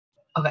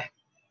Okay,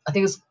 I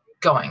think it's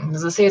going.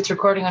 Does it say it's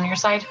recording on your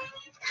side?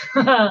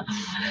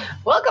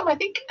 Welcome, I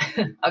think.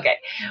 Okay,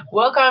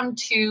 welcome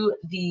to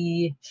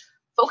the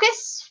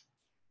focus,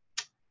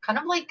 kind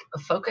of like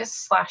focus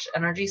slash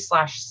energy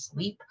slash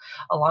sleep.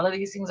 A lot of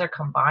these things are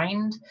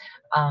combined.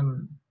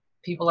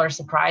 People are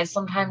surprised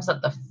sometimes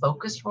that the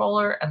focus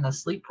roller and the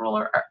sleep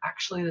roller are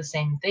actually the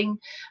same thing,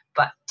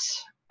 but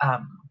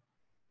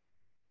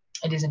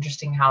it is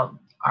interesting how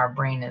our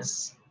brain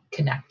is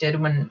connected.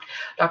 When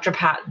Dr.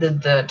 Pat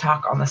did the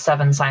talk on the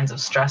 7 signs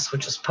of stress,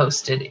 which was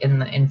posted in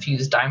the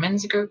Infused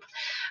Diamonds group,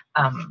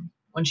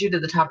 when she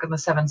did the talk on the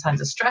 7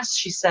 signs of stress,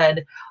 she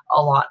said a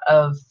lot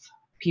of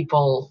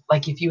people,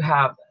 like if you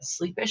have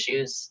sleep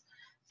issues,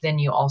 then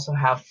you also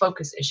have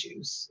focus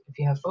issues. If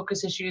you have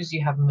focus issues,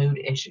 you have mood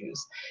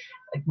issues,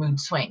 like mood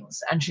swings.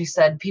 And she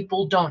said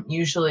people don't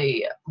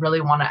usually really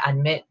want to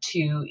admit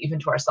to, even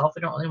to ourselves,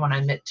 we don't really want to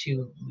admit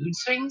to mood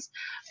swings,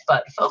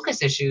 but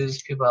focus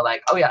issues, people are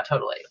like, oh yeah,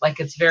 totally. Like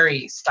it's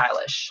very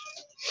stylish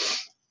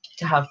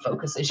to have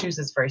focus issues.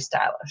 It's very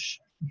stylish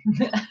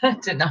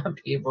to not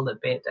be able to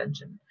pay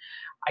attention,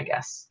 I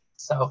guess.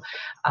 So,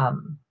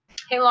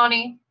 hey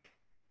Lonnie.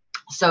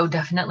 So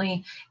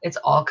definitely it's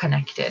all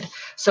connected.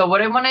 So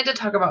what I wanted to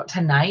talk about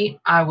tonight,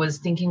 I was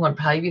thinking would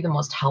probably be the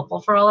most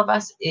helpful for all of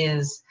us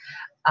is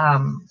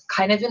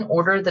kind of in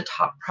order the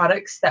top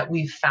products that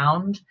we've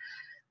found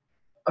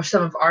or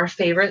some of our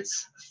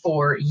favorites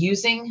for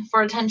using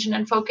for attention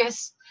and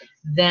focus,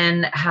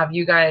 then have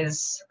you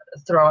guys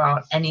throw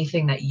out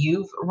anything that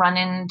you've run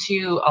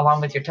into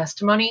along with your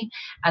testimony,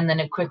 and then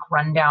a quick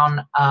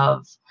rundown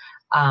of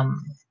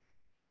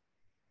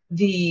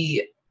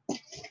the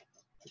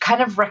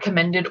kind of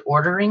recommended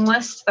ordering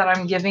list that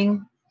I'm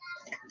giving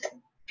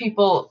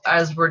people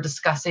as we're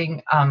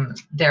discussing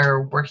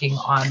they're working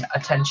on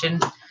attention.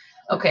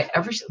 Okay,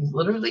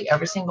 literally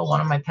every single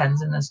one of my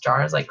pens in this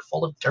jar is like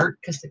full of dirt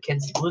because the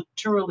kids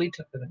literally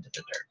took them into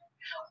the dirt.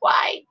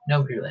 Why?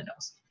 Nobody really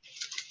knows.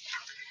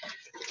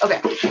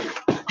 Okay.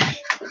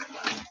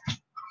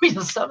 We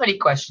have so many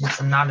questions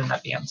and not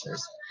enough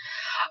answers.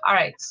 All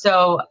right,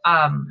 so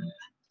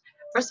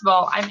first of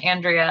all, I'm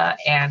Andrea,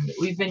 and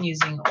we've been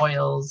using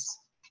oils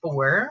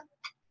for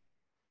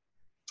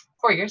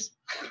 4 years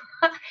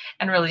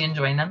and really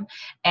enjoying them.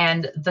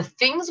 And the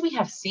things we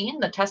have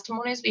seen, the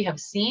testimonies we have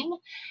seen,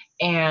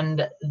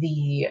 and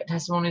the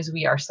testimonies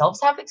we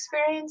ourselves have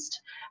experienced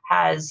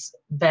has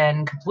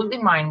been completely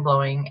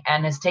mind-blowing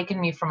and has taken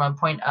me from a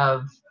point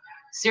of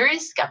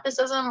serious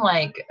skepticism,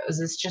 like, is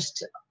this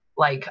just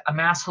like a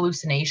mass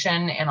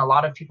hallucination in a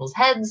lot of people's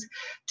heads,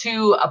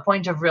 to a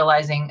point of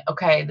realizing,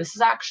 okay, this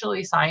is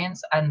actually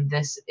science, and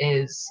this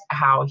is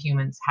how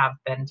humans have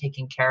been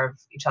taking care of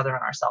each other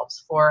and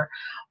ourselves for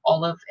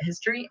all of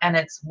history, and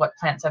it's what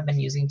plants have been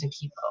using to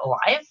keep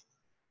alive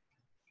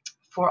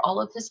for all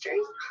of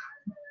history.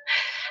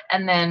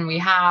 And then we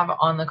have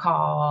on the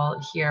call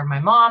here my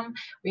mom,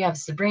 we have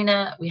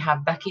Sabrina, we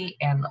have Becky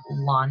and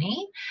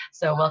Lonnie.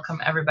 So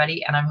welcome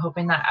everybody, and I'm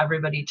hoping that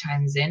everybody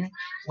chimes in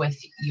with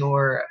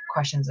your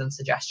questions and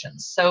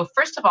suggestions. So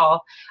first of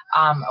all,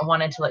 I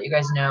wanted to let you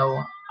guys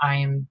know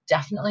I'm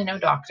definitely no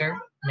doctor,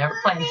 never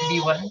planned to be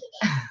one.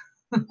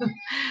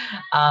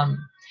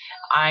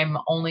 I'm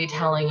only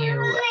telling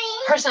you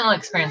personal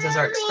experiences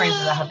or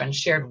experiences that have been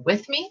shared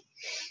with me.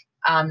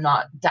 I'm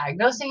not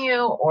diagnosing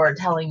you or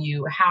telling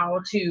you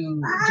how to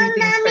do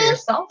things for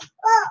yourself.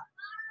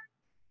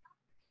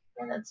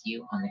 Yeah, that's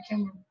you on the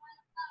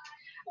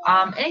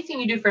camera. Anything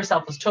you do for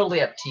yourself is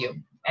totally up to you.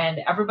 And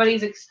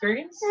everybody's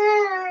experience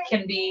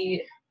can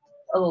be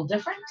a little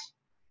different.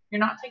 You're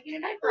not taking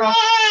your diaper off.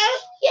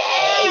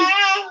 Yay!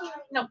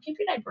 No, keep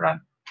your diaper on.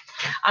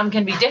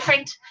 Can be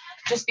different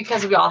just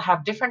because we all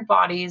have different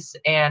bodies.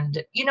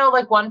 And, you know,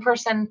 like one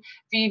person,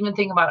 if you even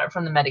think about it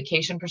from the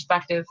medication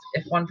perspective,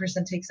 if one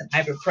person takes an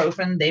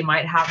ibuprofen, they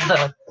might have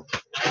the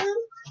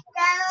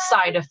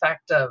side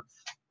effect of,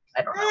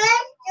 I don't know,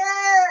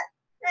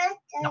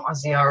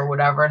 nausea or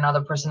whatever.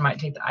 Another person might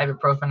take the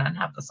ibuprofen and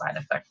have the side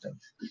effect of,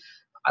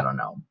 I don't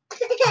know,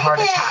 a heart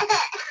attack.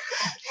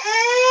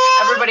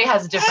 Everybody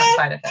has different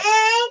side effects.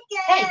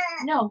 Hey,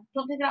 no,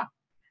 don't take it off.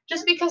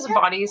 Just because the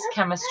body's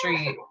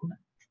chemistry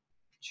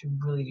should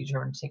really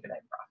determine to take a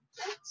diaper off.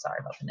 Sorry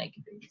about the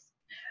naked babies.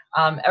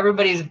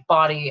 Everybody's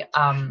body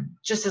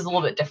just is a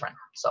little bit different.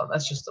 So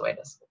that's just the way it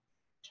is.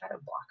 Try to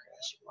block her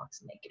as she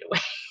walks naked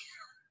away.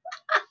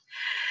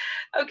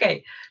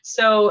 Okay,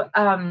 so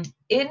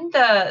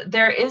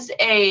there is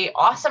a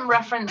awesome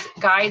reference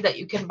guide that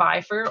you can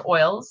buy for your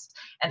oils.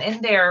 And in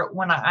there,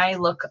 when I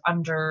look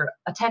under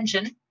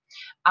attention,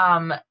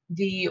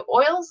 the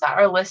oils that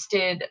are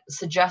listed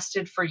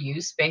suggested for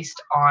use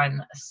based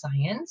on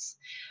science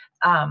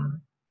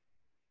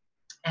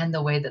and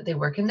the way that they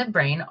work in the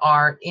brain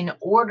are in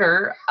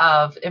order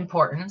of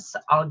importance.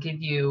 I'll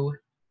give you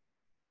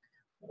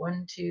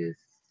 1, 2,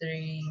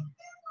 3,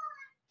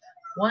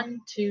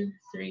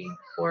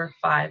 4,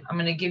 5. I'm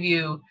going to give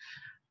you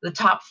the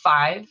top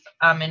 5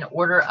 in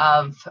order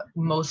of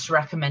most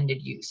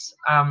recommended use.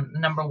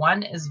 Number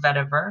 1 is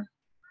vetiver.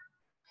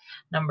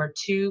 Number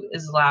 2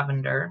 is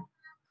lavender.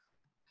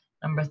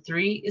 Number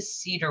 3 is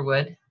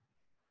cedarwood.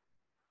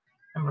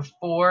 Number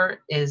 4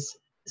 is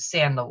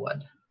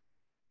sandalwood.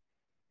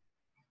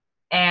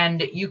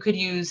 And you could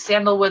use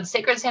sandalwood,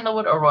 sacred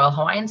sandalwood, or royal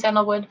Hawaiian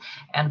sandalwood.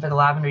 And for the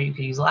lavender, you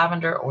could use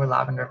lavender or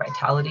lavender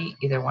vitality.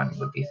 Either one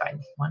would be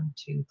fine. 1,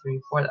 2,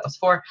 3, 4. That was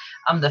 4.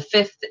 The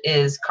 5th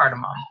is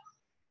cardamom,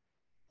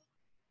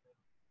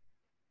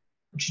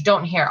 which you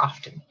don't hear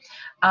often.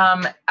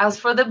 As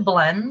for the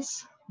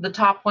blends, the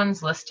top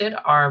ones listed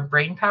are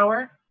Brain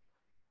Power,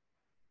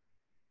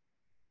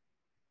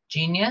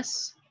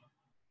 Genius,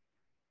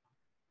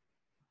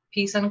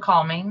 Peace and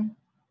Calming,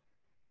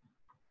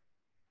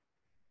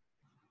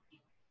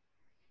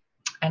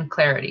 and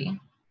Clarity.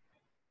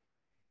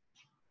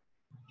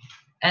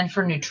 And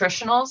for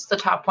nutritionals, the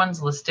top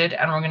ones listed,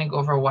 and we're going to go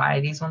over why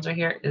these ones are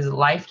here, is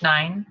Life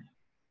 9,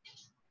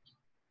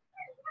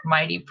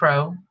 Mighty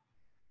Pro,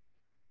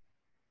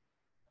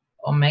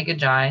 Omega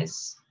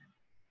Gize,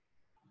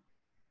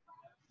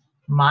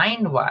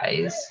 Mind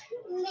Wise,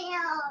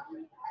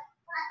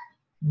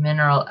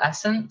 Mineral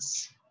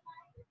Essence,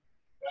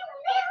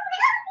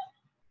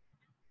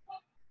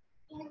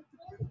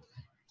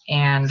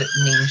 and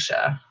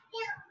Ningxia.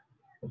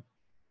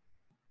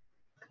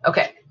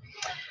 Okay.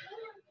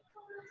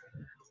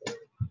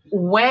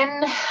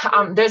 When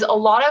there's a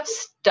lot of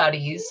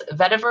studies,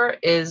 vetiver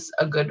is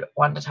a good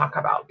one to talk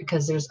about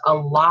because there's a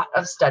lot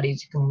of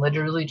studies. You can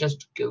literally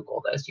just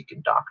Google this. You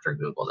can Dr.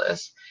 Google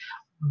this.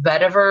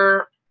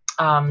 Vetiver,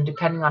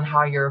 depending on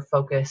how your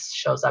focus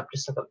shows up,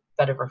 just look up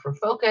vetiver for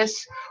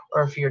focus,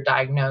 or if you're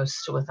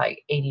diagnosed with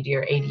like ADD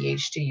or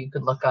ADHD, you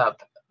could look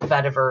up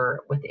vetiver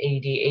with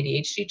ADD,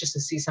 ADHD, just to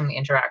see some of the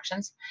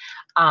interactions.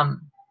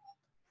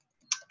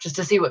 Just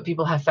to see what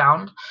people have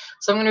found.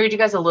 So I'm going to read you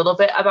guys a little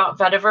bit about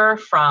vetiver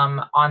from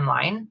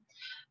online.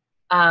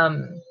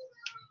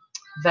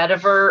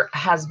 Vetiver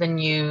has been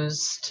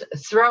used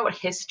throughout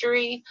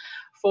history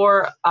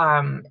for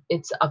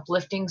its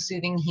uplifting,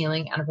 soothing,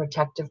 healing, and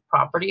protective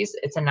properties.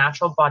 It's a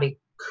natural body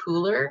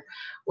cooler,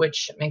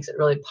 which makes it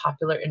really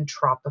popular in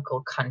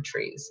tropical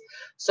countries.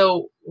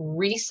 So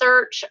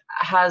research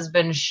has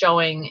been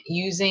showing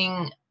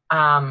using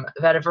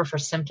vetiver for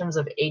symptoms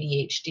of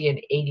ADHD and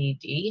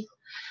ADD.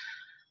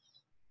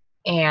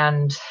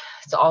 And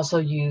it's also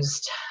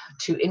used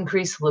to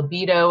increase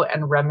libido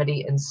and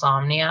remedy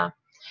insomnia.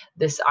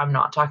 This, I'm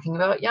not talking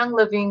about Young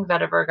Living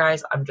vetiver,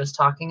 guys. I'm just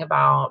talking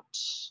about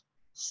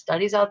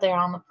studies out there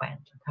on the plant,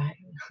 okay?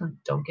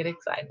 Don't get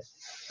excited.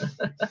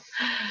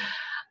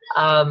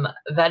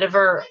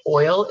 Vetiver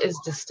oil is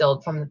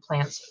distilled from the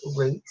plant's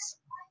roots.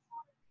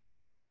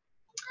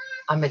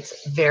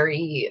 It's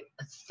very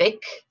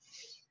thick,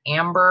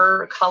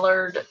 amber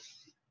colored.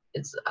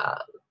 It's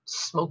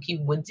smoky,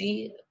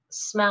 woodsy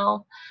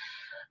smell.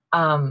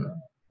 And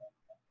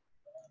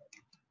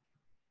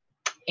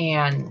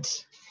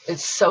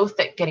it's so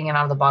thick getting it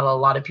out of the bottle. A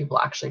lot of people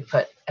actually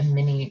put a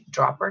mini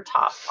dropper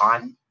top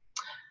on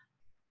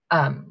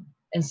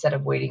instead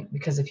of waiting,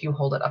 because if you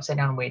hold it upside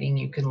down waiting,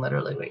 you can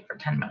literally wait for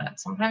 10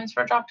 minutes sometimes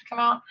for a drop to come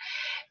out.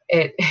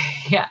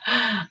 Yeah,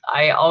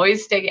 I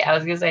always stick it, I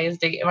was gonna say,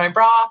 stick it in my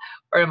bra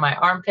or in my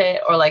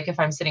armpit, or like if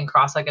I'm sitting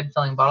cross-legged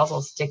filling bottles,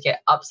 I'll stick it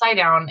upside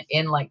down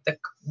in like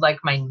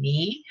my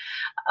knee,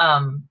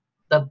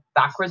 the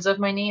backwards of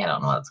my knee. I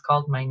don't know what it's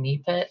called, my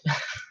knee pit.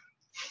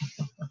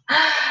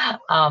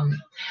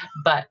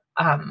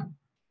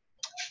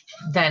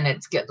 Then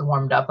it gets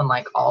warmed up and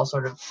like all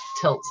sort of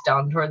tilts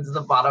down towards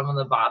the bottom of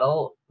the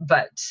bottle.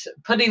 But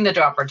putting the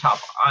dropper top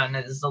on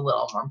is a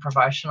little more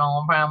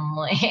professional,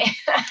 probably.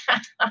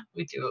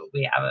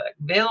 We have it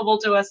available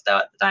to us though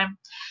at the time.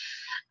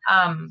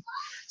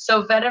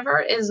 So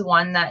vetiver is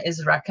one that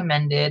is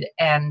recommended,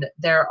 and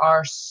there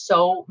are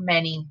so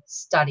many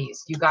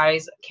studies. You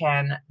guys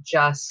can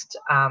just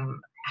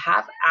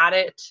have at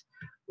it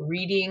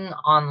reading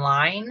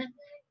online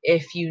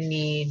if you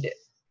need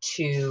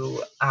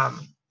to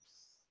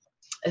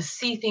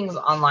see things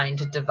online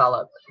to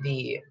develop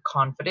the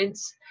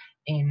confidence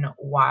in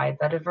why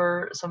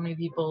vetiver. So many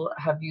people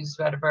have used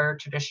vetiver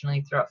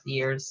traditionally throughout the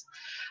years.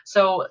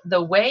 So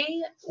the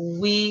way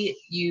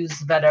we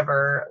use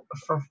vetiver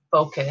for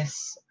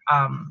focus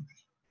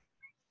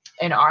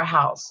in our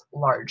house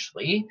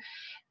largely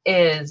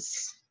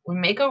is we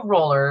make a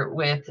roller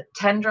with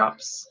 10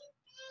 drops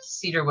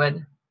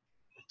cedarwood,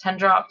 10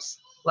 drops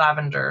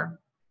lavender,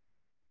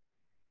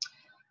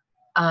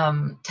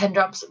 10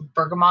 drops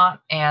bergamot,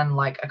 and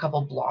like a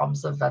couple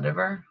blobs of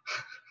vetiver.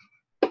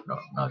 I don't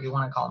know if you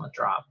want to call them a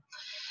drop.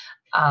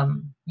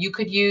 You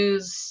could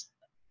use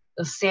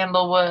the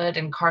sandalwood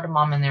and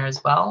cardamom in there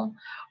as well.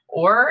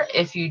 Or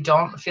if you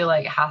don't feel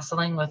like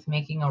hassling with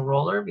making a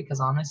roller, because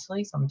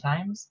honestly,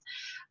 sometimes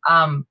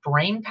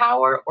Brain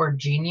Power or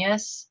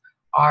Genius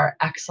are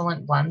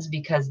excellent blends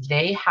because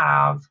they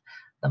have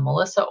the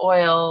Melissa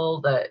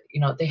oil,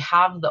 they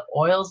have the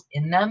oils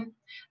in them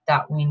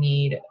that we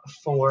need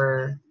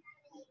for,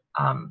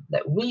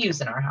 that we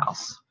use in our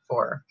house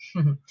for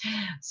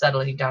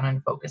settling down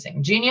and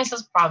focusing. Genius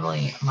is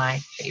probably my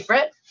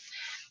favorite.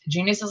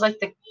 Genius is like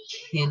the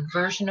kid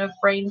version of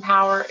Brain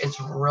Power. It's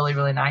really,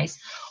 really nice.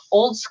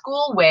 old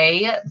school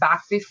way,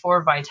 back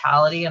before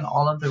Vitality and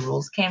all of the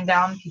rules came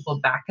down, people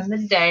back in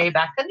the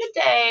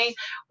day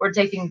were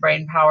taking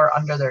brain power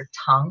under their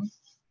tongue.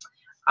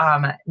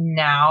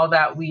 Now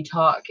that we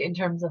talk in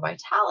terms of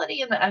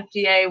Vitality and the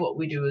FDA, what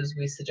we do is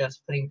we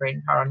suggest putting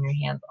brain power on your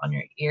hands, on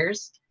your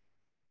ears.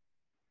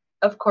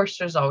 Of course,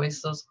 there's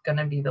always going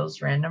to be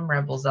those random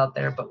rebels out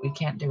there, but we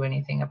can't do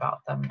anything about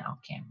them now,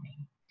 can we?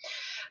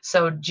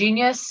 So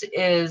Genius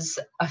is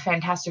a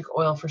fantastic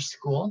oil for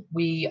school.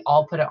 We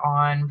all put it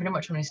on pretty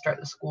much when we start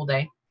the school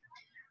day.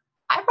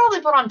 I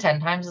probably put on 10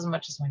 times as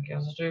much as my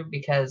kids do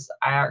because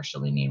I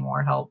actually need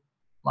more help,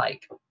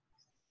 like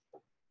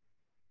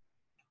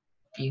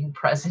being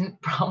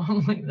present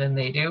probably than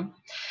they do.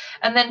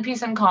 And then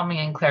Peace and Calming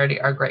and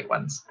Clarity are great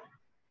ones.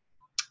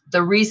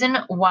 The reason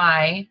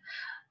why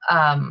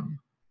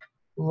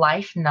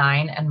Life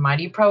 9 and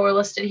Mighty Pro are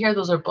listed here,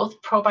 those are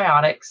both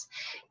probiotics,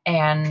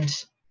 and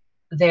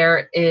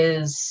there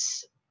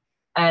is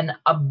an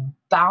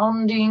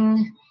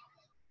abounding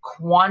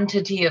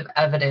quantity of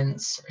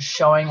evidence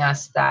showing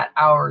us that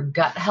our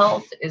gut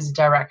health is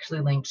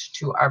directly linked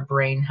to our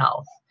brain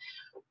health.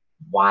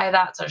 Why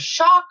that's a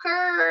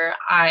shocker,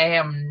 I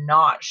am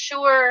not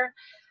sure.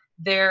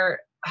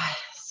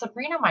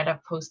 Sabrina might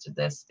have posted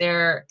this.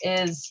 There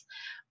is,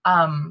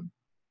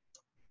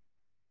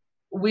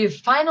 we've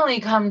finally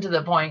come to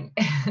the point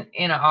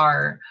in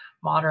our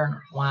modern,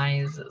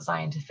 wise,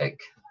 scientific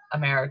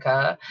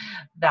America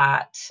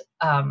that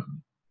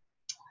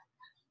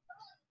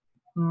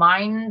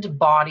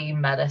mind-body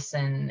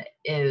medicine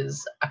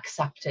is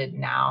accepted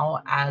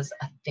now as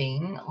a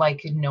thing.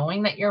 Like,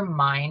 knowing that your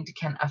mind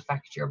can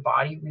affect your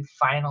body, we've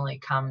finally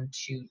come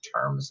to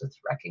terms with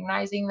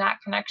recognizing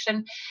that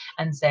connection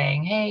and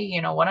saying, hey,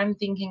 you know, what I'm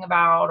thinking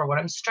about or what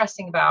I'm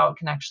stressing about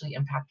can actually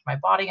impact my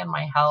body and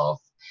my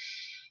health.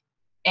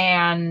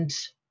 And,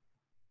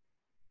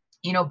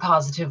 you know,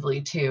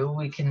 positively too,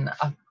 we can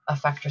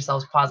affect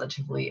ourselves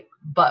positively.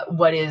 But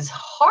what is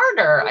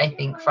harder, I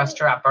think, for us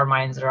to wrap our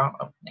minds around,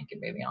 oh,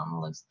 naked baby on the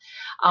loose.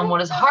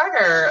 What is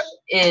harder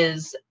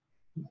is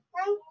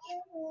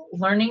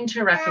learning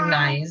to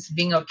recognize,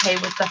 being okay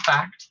with the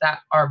fact that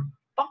our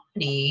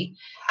body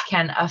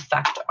can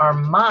affect our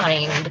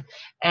mind,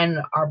 and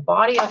our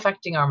body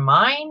affecting our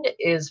mind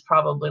is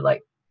probably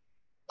like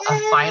a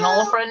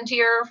final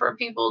frontier for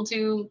people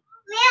to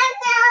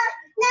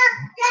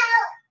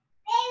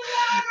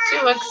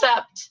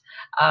accept,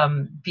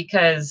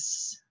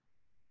 because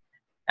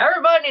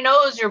everybody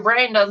knows your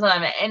brain doesn't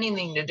have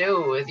anything to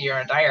do with your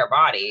entire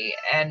body,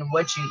 and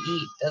what you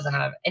eat doesn't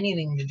have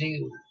anything to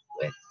do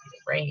with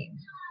your brain,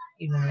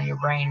 even though your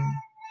brain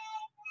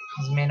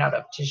is made out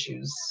of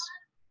tissues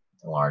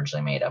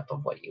largely made up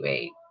of what you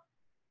ate.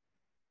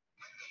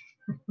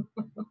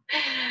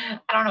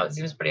 I don't know, it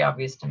seems pretty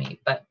obvious to me.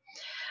 But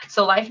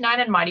so Life 9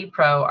 and Mighty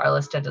Pro are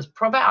listed as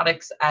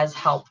probiotics as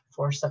help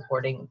for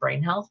supporting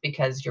brain health,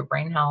 because your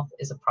brain health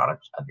is a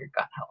product of your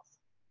gut health.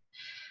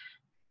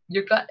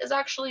 Your gut is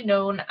actually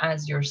known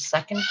as your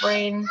second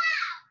brain,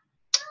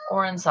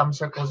 or in some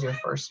circles, your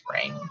first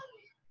brain,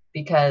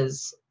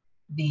 because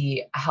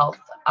the health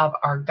of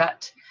our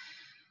gut,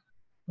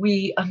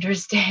 we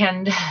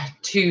understand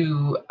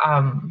to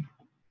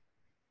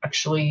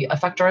actually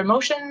affect our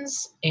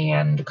emotions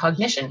and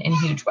cognition in a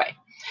huge way.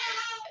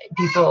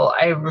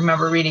 I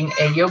remember reading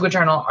a Yoga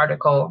Journal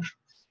article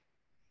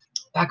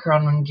back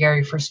around when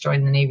Gary first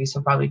joined the Navy,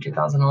 so probably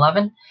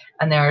 2011,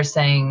 and they were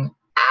saying,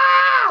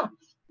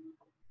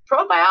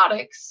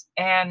 probiotics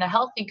and a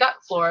healthy gut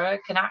flora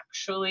can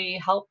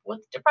actually help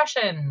with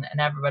depression.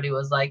 And everybody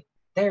was like,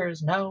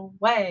 there's no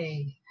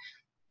way.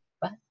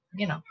 But,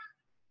 you know,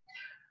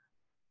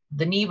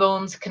 the knee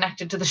bone's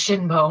connected to the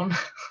shin bone.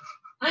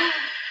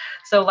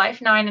 So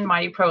Life 9 and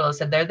Mighty Pro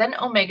said there. Then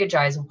Omega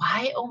Gies.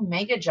 Why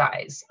Omega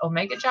Gies?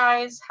 Omega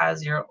Gies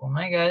has your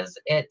omegas.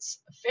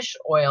 It's a fish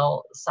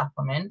oil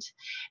supplement.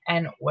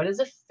 And what does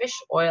a fish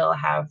oil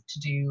have to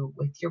do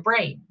with your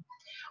brain?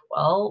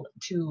 Well,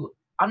 to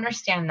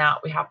understand that,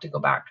 we have to go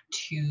back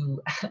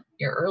to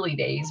your early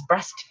days,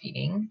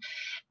 breastfeeding.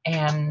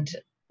 And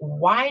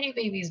why do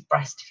babies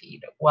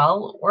breastfeed?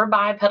 Well, we're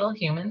bipedal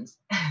humans,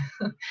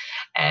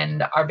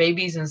 and our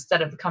babies,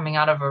 instead of coming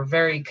out of a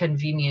very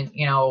convenient,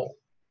 you know,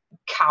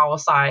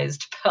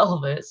 cow-sized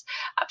pelvis,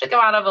 have to come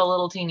out of a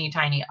little teeny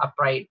tiny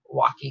upright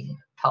walking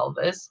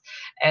pelvis.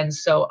 And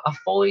so a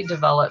fully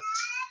developed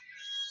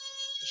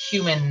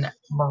human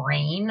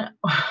brain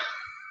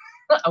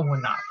I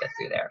would not get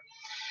through there.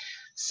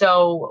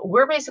 So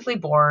we're basically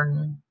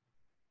born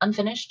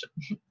unfinished.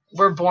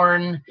 We're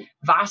born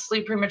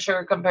vastly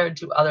premature compared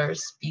to other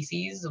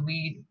species.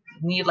 We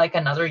need like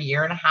another 1.5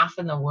 years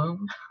in the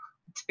womb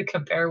to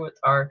compare with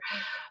our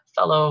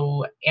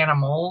fellow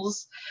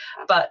animals.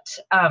 But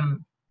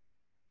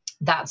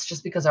that's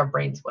just because our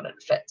brains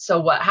wouldn't fit. So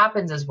what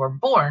happens is we're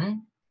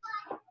born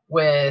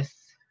with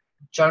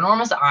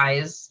ginormous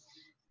eyes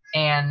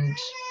and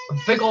a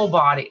big old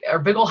body, or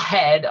big old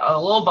head, a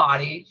little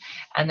body,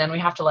 and then we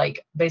have to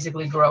like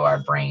basically grow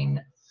our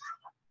brain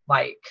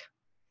like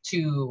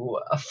to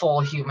a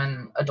full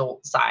human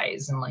adult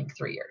size in like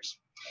 3 years.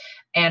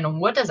 And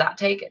what does that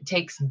take? It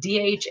takes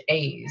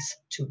DHAs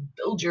to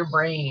build your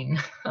brain.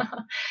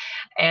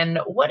 And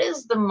what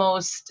is the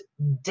most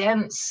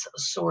dense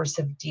source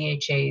of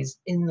DHAs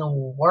in the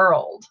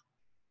world?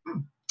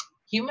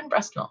 Human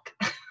breast milk.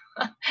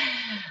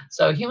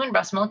 So human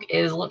breast milk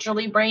is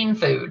literally brain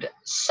food.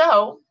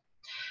 So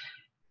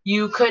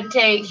you could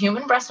take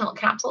human breast milk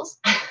capsules.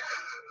 I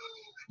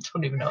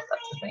don't even know if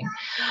that's a thing.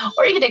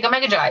 Or you can take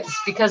omega Gi's,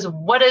 because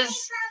what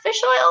is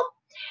fish oil?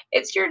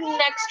 It's your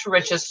next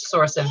richest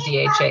source of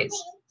DHAs.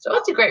 So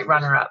it's a great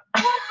runner-up.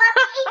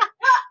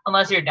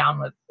 Unless you're down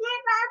with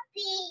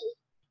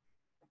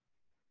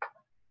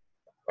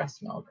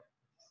breast milk,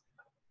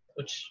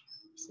 which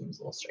seems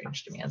a little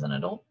strange to me as an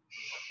adult.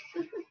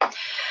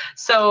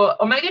 So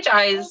omega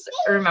Gi's,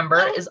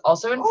 remember, is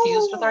also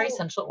infused with our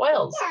essential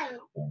oils.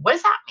 What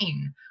does that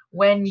mean?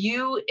 When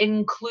you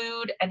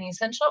include an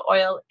essential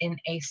oil in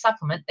a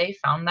supplement, they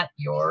found that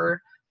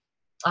your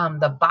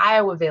the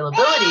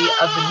bioavailability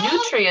of the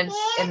nutrients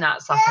in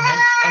that supplement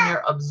and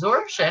your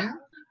absorption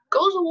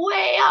goes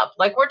way up.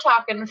 Like we're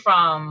talking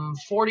from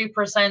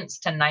 40%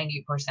 to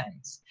 90%.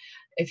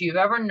 If you've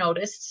ever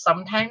noticed,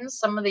 sometimes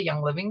some of the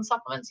Young Living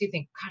supplements, you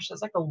think, gosh,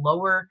 that's like a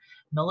lower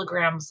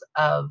milligrams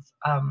of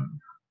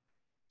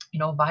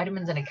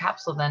vitamins in a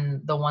capsule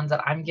than the ones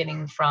that I'm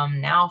getting from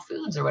Now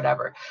Foods or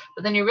whatever.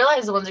 But then you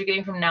realize the ones you're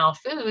getting from Now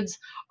Foods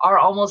are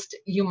almost,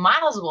 you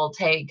might as well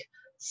take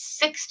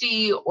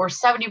 60 or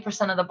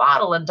 70% of the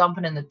bottle and dump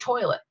it in the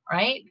toilet,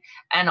 right?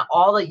 And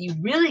all that you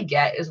really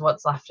get is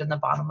what's left in the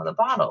bottom of the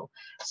bottle.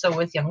 So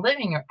with Young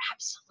Living, you're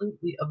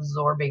absolutely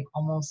absorbing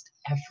almost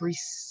every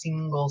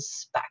single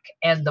speck.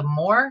 And the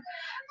more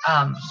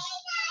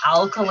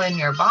alkaline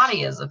your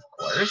body is, of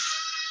course,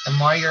 the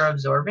more you're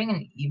absorbing,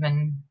 and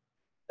even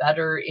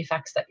better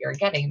effects that you're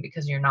getting,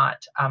 because you're not,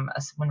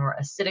 when we're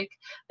acidic,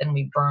 then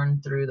we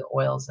burn through the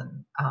oils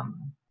and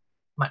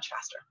much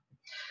faster.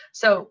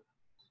 So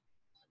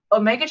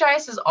omega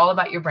Gi's is all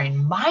about your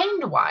brain.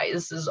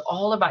 Mind-wise is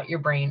all about your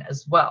brain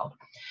as well.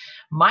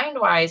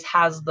 Mind-wise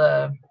has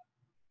the,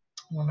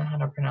 I don't know how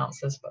to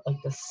pronounce this, but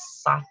like the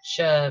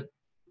sacha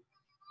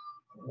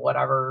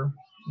whatever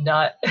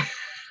nut.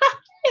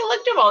 I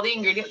looked up all the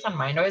ingredients on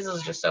Mind-wise. I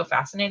was just so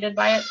fascinated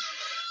by it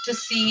to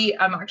see.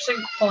 I'm actually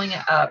pulling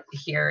it up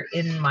here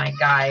in my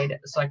guide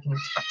so I can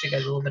talk to you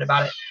guys a little bit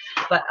about it.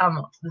 But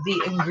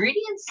the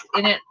ingredients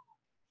in it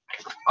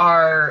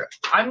are,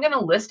 I'm going to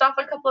list off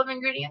a couple of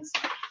ingredients,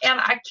 and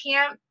I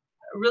can't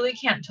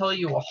tell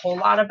you a whole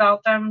lot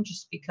about them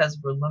just because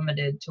we're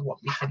limited to what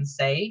we can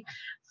say.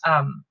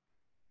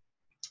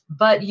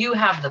 But you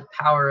have the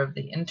power of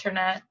the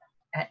internet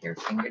at your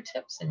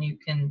fingertips, and you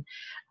can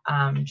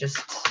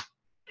just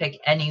pick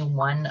any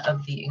one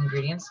of the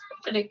ingredients.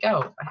 Where did it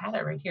go? I had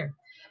it right here.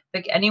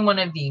 Pick any one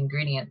of the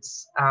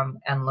ingredients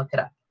and look it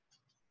up.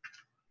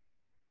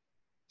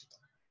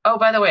 Oh,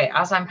 by the way,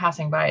 as I'm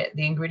passing by it,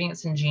 the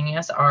ingredients in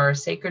Genius are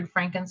sacred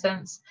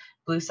frankincense,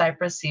 blue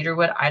cypress,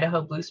 cedarwood,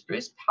 Idaho blue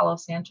spruce, Palo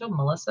Santo,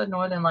 Melissa,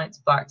 northern lights,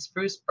 black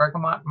spruce,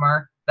 bergamot,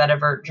 myrrh,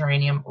 vetiver,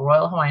 geranium,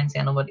 royal Hawaiian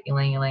sandalwood,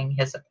 ylang ylang,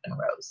 hyssop, and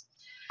rose.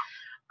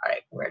 All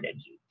right, where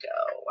did you go?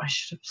 I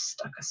should have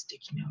stuck a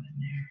sticky note in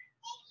there.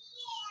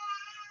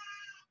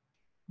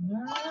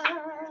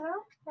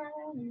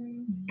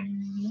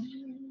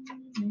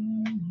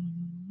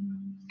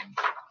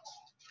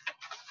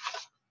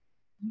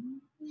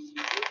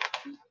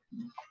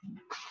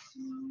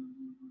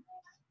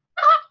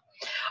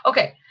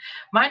 Okay,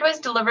 Mind-wise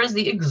delivers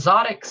the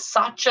exotic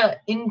Sacha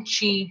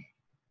Inchi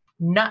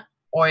nut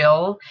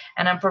oil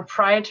and a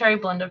proprietary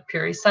blend of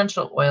pure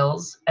essential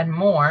oils and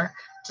more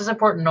to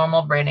support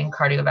normal brain and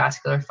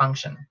cardiovascular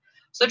function.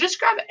 So just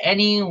grab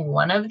any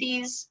one of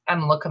these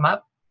and look them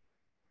up.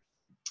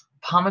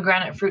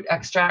 Pomegranate fruit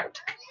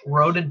extract,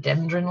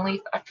 rhododendron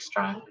leaf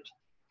extract,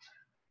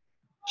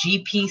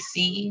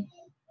 GPC,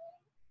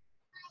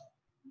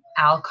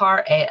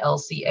 Alcar,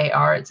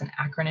 ALCAR, it's an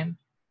acronym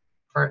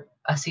for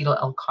acetyl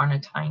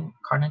L-carnitine,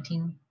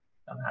 carnitine,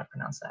 I don't know how to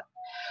pronounce that.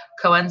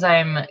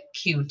 Coenzyme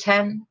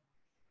Q10,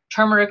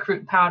 turmeric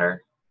root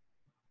powder,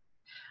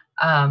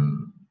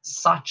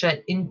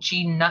 Sacha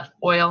Inchi nut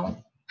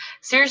oil.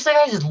 Seriously,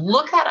 guys, just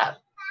look that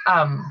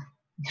up.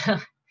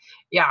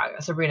 Yeah,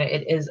 Sabrina,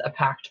 it is a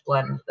packed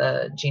blend,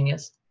 the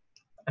Genius.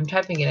 I'm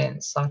typing it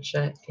in,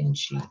 Sacha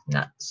Inchi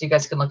nut, so you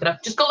guys can look it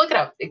up. Just go look it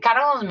up. It kind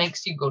of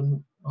makes you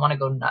want to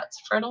go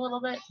nuts for it a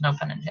little bit. No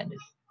pun intended.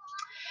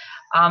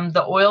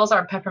 The oils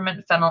are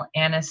peppermint, fennel,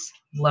 anise,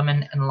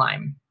 lemon, and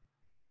lime.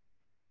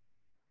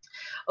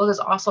 Oh, there's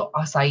also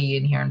acai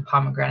in here and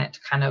pomegranate to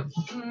kind of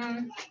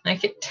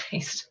make it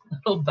taste a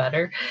little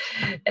better.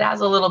 It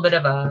has a little bit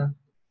of a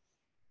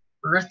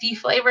earthy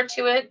flavor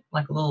to it,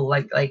 like a little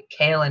like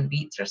kale and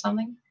beets or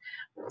something.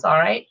 It's all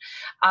right.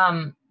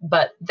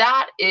 But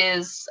that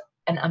is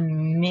an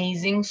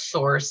amazing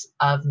source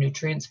of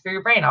nutrients for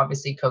your brain.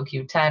 Obviously,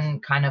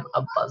 CoQ10, kind of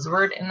a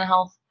buzzword in the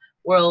health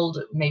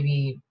world,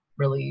 maybe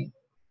really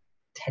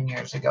 10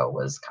 years ago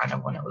was kind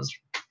of when it was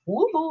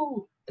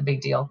woohoo, the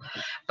big deal.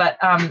 But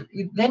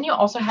then you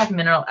also have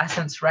mineral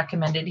essence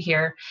recommended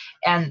here.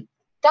 And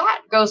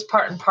that goes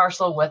part and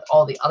parcel with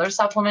all the other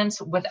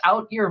supplements.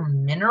 Without your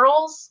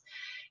minerals,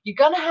 you're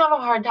going to have a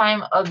hard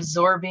time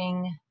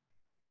absorbing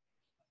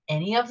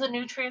any of the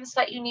nutrients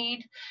that you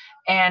need.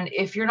 And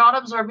if you're not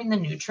absorbing the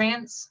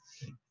nutrients,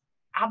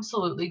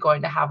 absolutely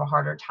going to have a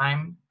harder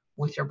time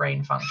with your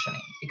brain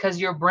functioning, because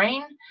your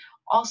brain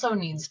also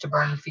needs to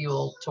burn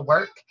fuel to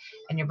work,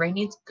 and your brain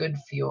needs good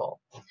fuel.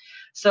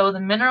 So the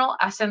mineral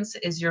essence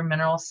is your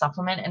mineral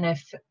supplement. And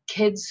if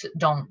kids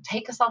don't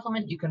take a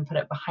supplement, you can put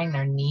it behind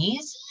their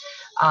knees.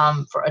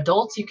 For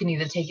adults, you can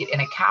either take it in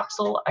a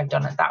capsule. I've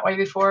done it that way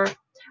before.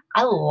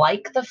 I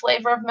like the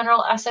flavor of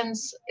mineral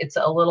essence. It's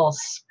a little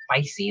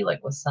spicy,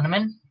 like with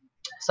cinnamon.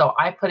 So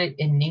I put it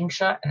in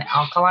Ningxia and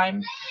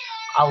alkaline.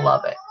 I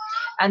love it.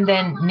 And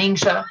then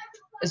Ningxia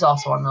is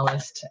also on the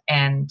list.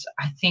 And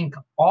I think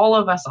all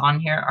of us on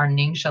here are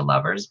Ningxia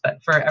lovers.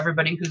 But for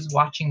everybody who's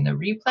watching the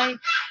replay,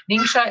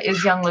 Ningxia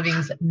is Young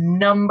Living's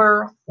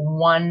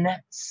 #1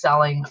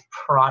 selling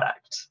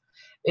product.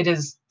 It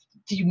is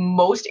the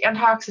most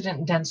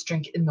antioxidant dense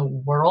drink in the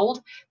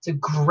world. It's a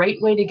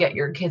great way to get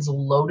your kids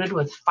loaded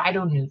with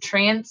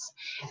phytonutrients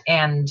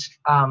and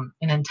an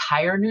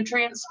entire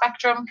nutrient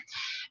spectrum.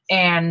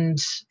 And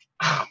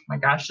oh my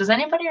gosh, does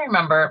anybody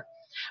remember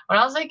when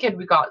I was a kid,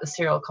 we got a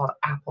cereal called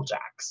Apple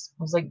Jacks.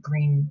 It was like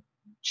green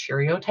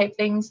Cheerio type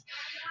things.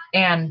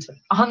 And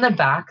on the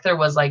back, there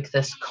was like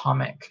this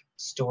comic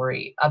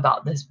story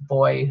about this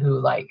boy who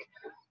like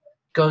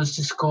goes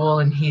to school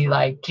and he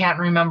like can't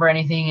remember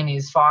anything and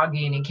he's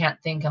foggy and he can't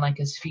think and like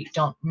his feet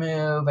don't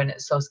move and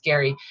it's so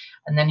scary.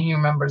 And then he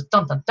remembers,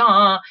 dun dun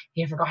dun,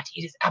 he forgot to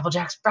eat his Apple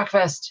Jacks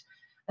breakfast.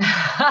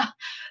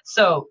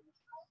 So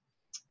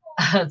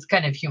it's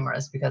kind of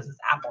humorous because it's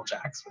Apple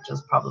Jacks, which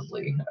is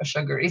probably a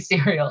sugary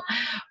cereal.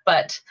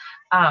 But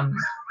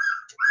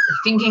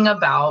thinking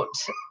about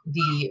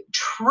the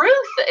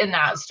truth in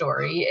that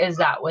story is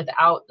that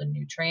without the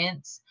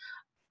nutrients,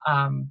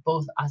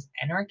 both us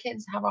and our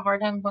kids have a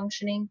hard time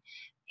functioning,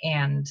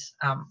 and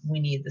we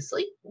need the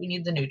sleep, we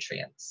need the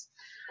nutrients.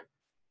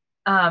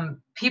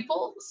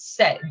 People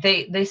say,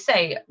 they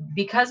say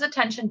because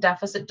attention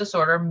deficit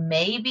disorder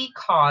may be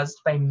caused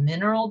by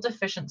mineral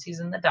deficiencies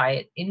in the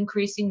diet,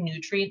 increasing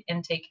nutrient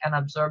intake and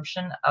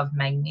absorption of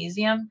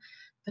magnesium,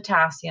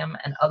 potassium,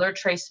 and other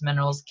trace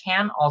minerals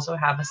can also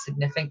have a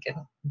significant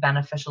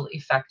beneficial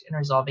effect in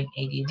resolving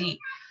ADD.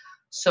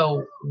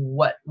 So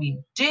what we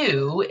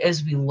do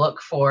is we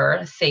look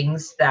for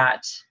things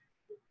that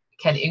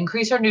can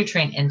increase our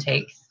nutrient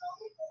intake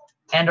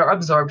and our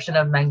absorption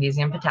of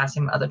magnesium,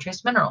 potassium, and other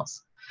trace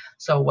minerals.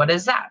 So what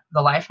is that?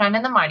 The Life 9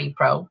 and the Mighty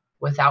Pro.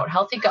 Without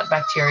healthy gut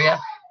bacteria,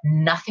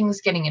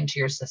 nothing's getting into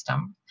your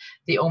system.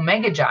 The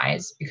Omega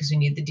Gies, because we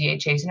need the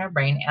DHAs in our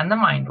brain, and the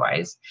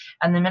MindWise,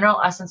 and the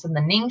Mineral Essence and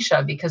the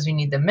Ningxia, because we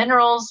need the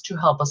minerals to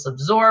help us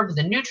absorb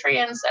the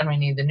nutrients, and we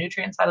need the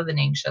nutrients out of the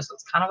Ningxia. So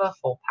it's kind of a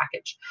full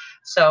package.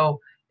 So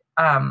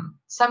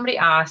somebody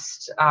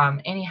asked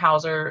Annie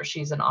Hauser,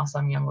 she's an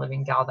awesome Young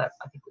Living gal that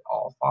I think we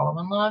all follow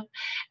and love.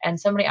 And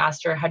somebody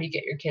asked her, how do you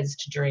get your kids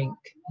to drink,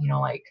 you know,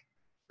 like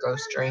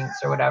gross drinks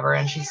or whatever?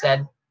 And she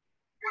said,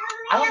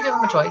 I don't give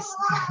them a choice.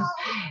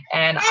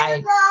 And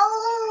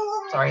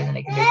sorry, the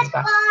naked baby's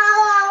back.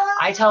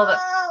 I tell them,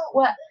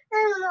 what?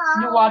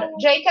 New water.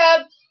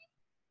 Jacob,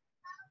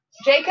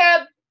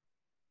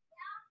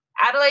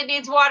 Adelaide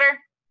needs water.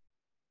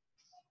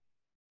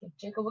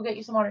 Jacob will get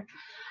you some water.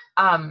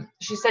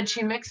 She said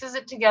she mixes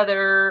it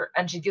together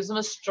and she gives them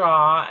a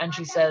straw and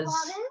she says,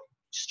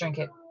 just drink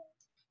it.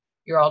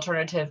 Your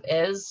alternative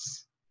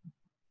is,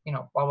 you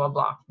know, blah, blah,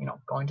 blah, you know,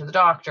 going to the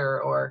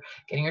doctor or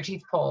getting your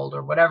teeth pulled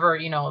or whatever,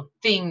 you know,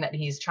 thing that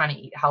he's trying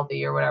to eat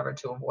healthy or whatever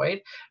to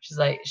avoid. She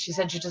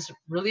said she just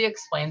really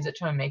explains it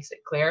to him, makes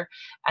it clear.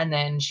 And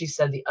then she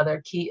said the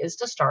other key is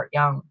to start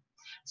young.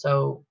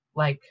 So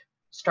like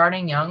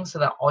starting young so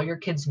that all your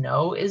kids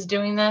know is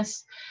doing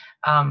this.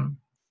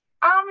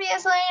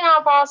 Obviously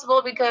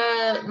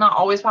not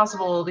always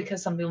possible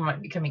because some people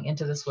might be coming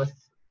into this with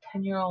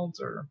 10-year-olds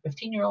or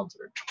 15-year-olds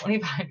or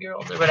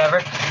 25-year-olds or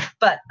whatever.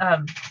 But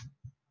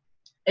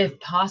if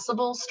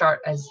possible, start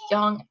as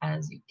young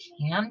as you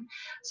can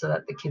so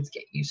that the kids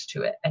get used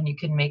to it. And you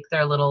can make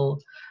their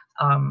little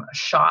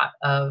shot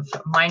of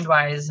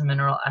MindWise,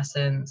 Mineral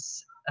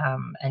Essence,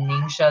 and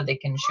Ningxia. They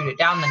can shoot it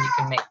down. Then you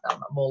can make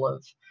them a bowl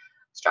of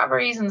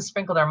strawberries and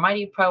sprinkle their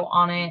Mighty Pro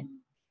on it.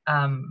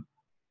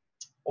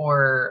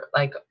 Or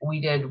like we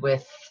did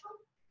with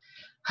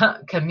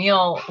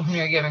Camille when we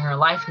were giving her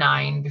Life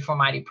 9 before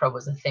Mighty Pro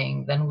was a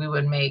thing. Then we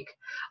would make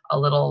a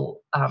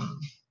little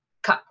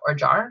cup or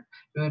jar.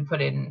 We would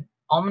put in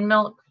almond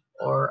milk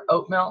or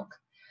oat milk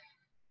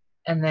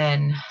and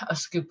then a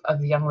scoop of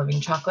the Young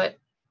Living chocolate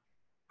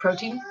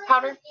protein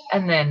powder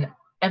and then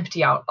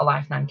empty out a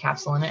Life 9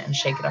 capsule in it and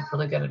shake it up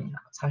really good. And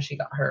that's how she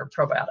got her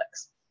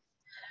probiotics.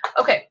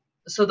 Okay,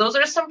 so those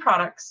are some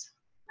products.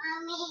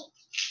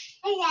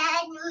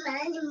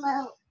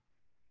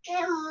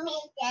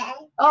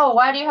 Oh,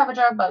 why do you have a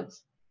jar of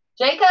bugs?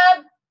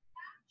 Jacob,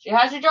 she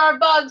has your jar of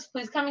bugs.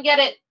 Please come and get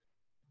it.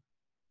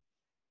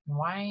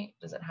 Why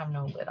does it have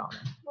no lid on it?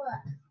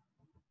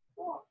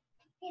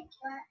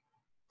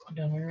 I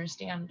don't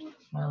understand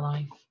my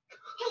life.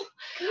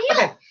 Camille,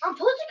 Okay. I'm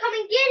supposed to come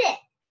and get it.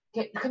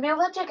 Okay, Camille,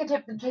 let Jacob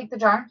take the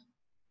jar.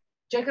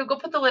 Jacob, go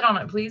put the lid on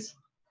it, please.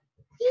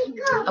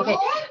 Okay.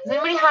 Does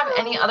anybody have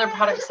any other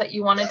products that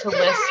you wanted to list?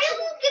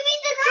 Give me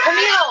the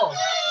Camille!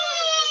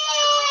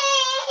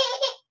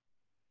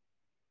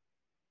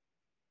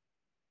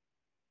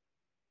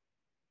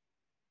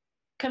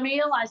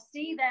 Camille, I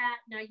see that.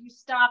 Now you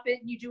stop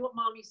it and you do what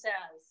mommy says.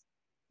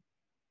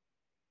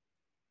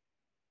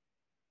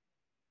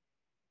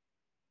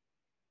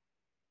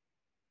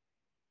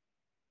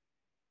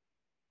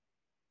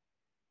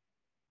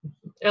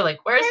 They're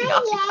like, where is he?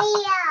 Yeah.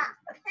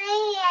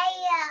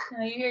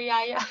 No, you hear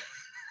Yaya?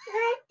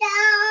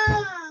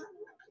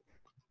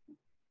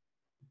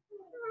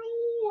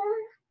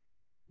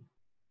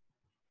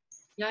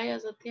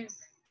 Yaya's up there.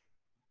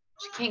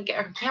 She can't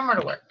get her camera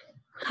to work.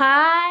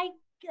 Hi,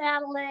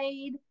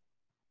 Adelaide.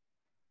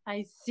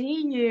 I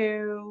see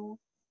you.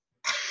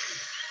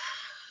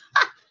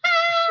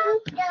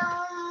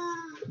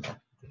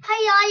 Hi,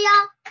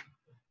 Yaya.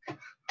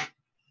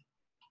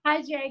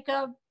 Hi,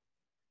 Jacob.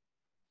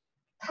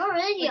 How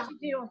is you? What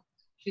you doing?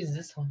 She's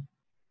this one.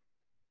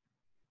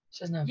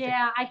 She doesn't have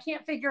Yeah, I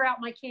can't figure out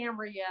my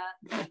camera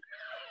yet.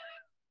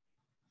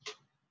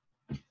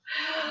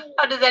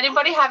 Does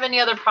anybody have any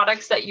other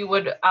products that you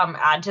would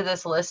add to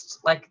this list,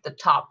 like the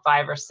top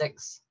 5 or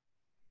 6?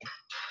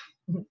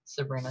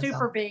 Sabrina.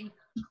 Super B.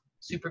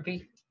 Super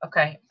B.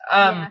 Okay.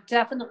 Yeah,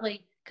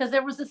 definitely. Because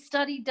there was a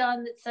study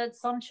done that said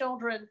some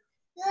children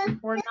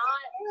were not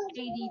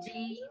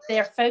ADD.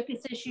 Their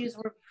focus issues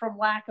were from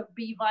lack of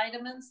B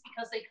vitamins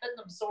because they couldn't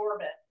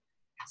absorb it.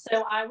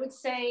 So I would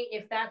say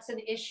if that's an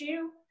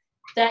issue,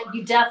 that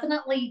you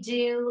definitely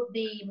do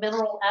the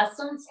mineral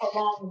essence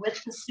along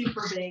with the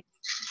Super B.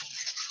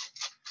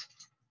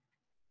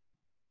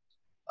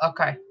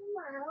 Okay.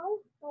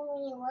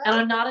 And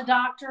I'm not a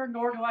doctor,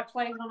 nor do I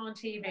play one on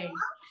TV.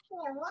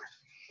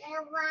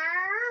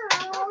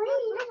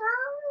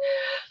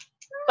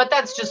 But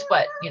that's just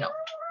what,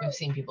 we've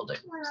seen people do.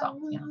 So,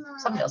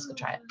 somebody else could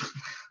try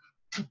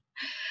it.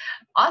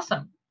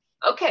 Awesome.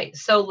 Okay,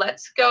 so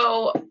let's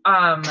go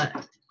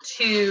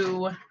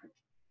to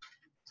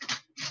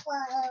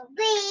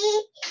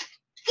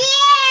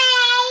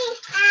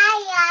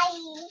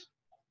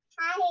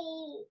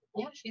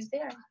yeah, she's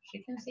there.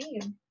 She can see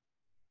you.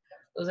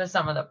 Those are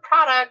some of the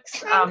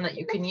products that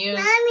you can use.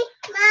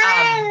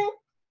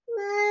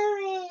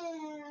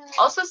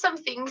 Also, some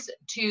things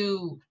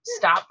to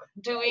stop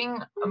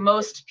doing.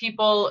 Most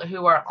people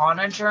who are on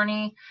a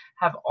journey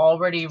have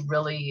already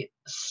really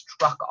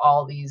struck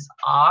all these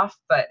off,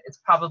 but it's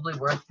probably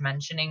worth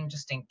mentioning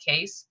just in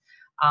case.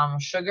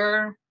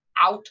 Sugar,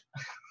 out.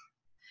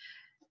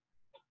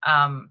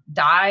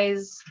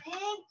 Dyes,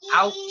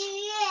 out.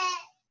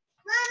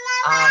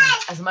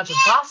 As much as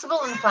possible,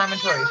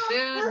 inflammatory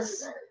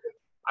foods.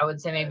 I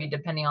would say maybe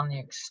depending on the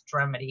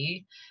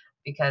extremity,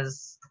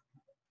 because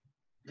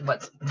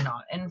what's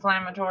not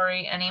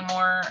inflammatory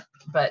anymore,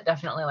 but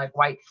definitely like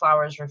white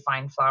flours,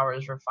 refined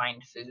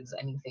foods,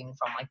 anything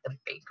from like the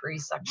bakery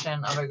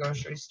section of a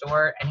grocery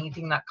store,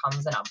 anything that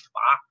comes in a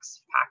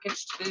box,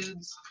 packaged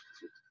foods,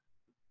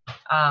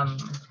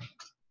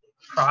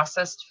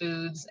 processed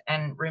foods.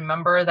 And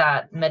remember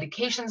that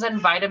medications and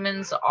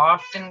vitamins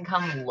often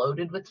come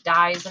loaded with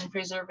dyes and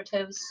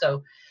preservatives,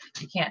 so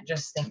you can't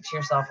just think to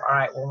yourself, all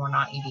right, well, we're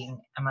not eating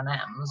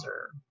M&Ms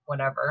or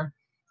whatever.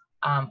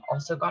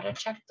 Also got to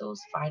check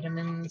those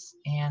vitamins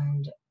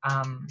and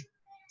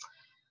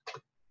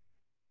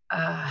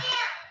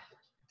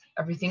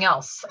everything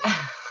else.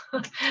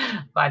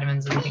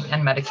 Vitamins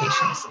and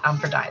medications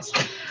for dyes.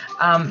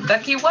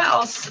 Becky, what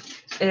else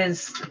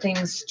is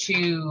things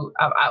to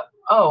I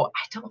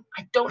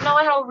don't know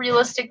how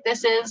realistic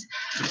this is,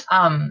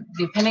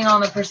 depending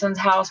on the person's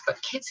house,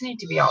 but kids need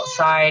to be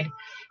outside,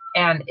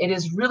 and it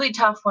is really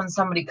tough when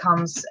somebody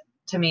comes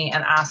to me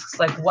and asks,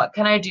 like, what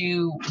can I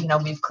do?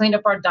 We've cleaned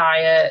up our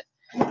diet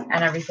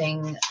and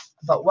everything,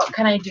 but what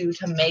can I do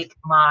to make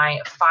my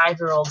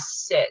 5-year-old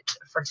sit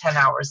for 10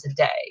 hours a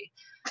day?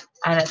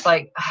 And it's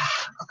like,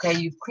 okay,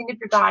 you've cleaned up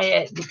your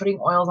diet, you're putting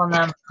oils on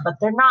them, but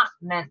they're not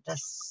meant to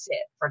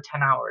sit for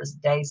 10 hours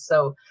a day.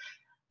 So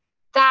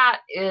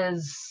that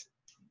is,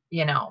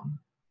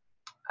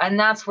 and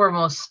that's where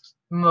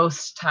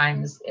most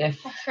times,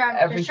 if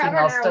everything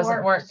else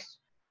doesn't work,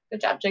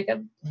 good job,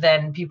 Jacob,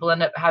 then people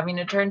end up having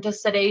to turn to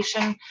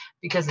sedation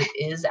because it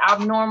is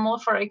abnormal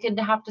for a kid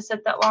to have to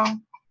sit that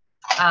long.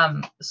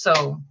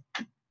 So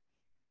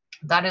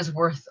that is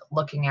worth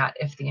looking at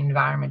if the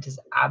environment is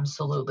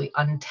absolutely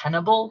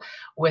untenable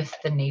with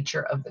the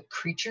nature of the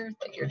creature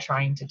that you're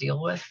trying to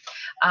deal with.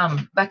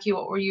 Becky,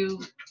 what were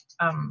you,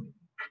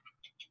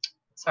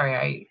 sorry,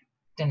 I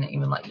didn't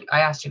even let you,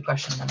 I asked you a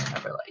question and I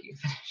never let you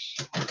finish.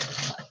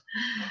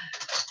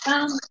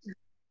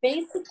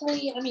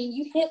 Basically, I mean,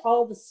 you hit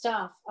all the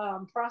stuff.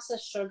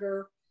 Processed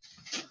sugar,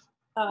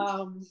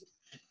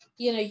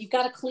 you've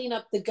got to clean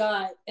up the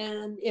gut.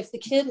 And if the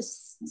kid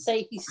is,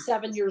 say he's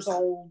 7 years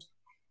old,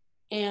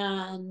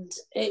 and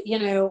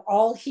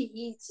all he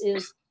eats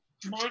is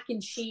mac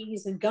and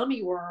cheese and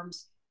gummy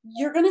worms,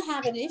 you're going to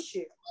have an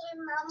issue.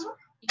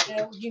 You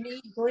know, you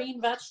need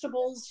green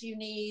vegetables. You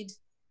need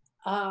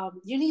all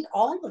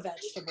the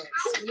vegetables.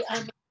 I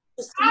mean,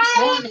 just each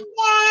one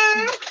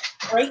has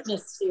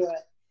greatness to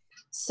it.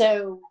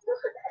 So,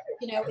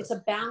 you know, it's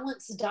a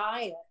balanced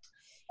diet.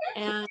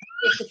 And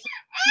if the kids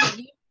are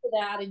used to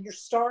that and you're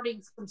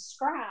starting from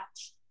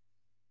scratch,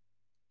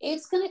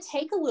 it's going to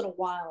take a little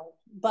while.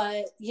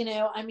 But, you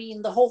know, I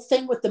mean, the whole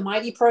thing with the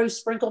Mighty Pro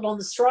sprinkled on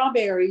the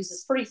strawberries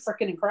is pretty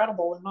freaking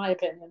incredible, in my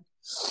opinion.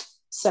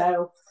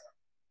 So,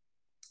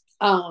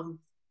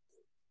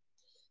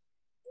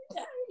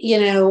 you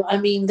know, I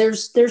mean,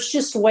 there's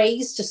just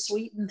ways to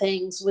sweeten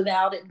things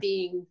without it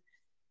being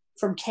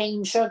from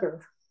cane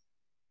sugar.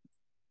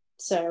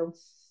 So,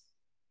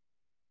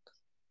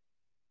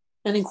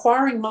 and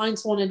inquiring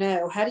minds want to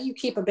know, how do you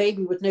keep a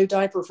baby with no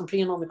diaper from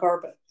peeing on the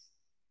carpet?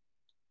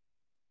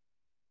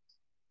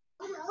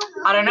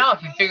 I don't know.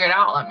 If you figure it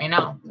out, let me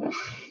know.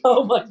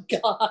 Oh my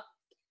God.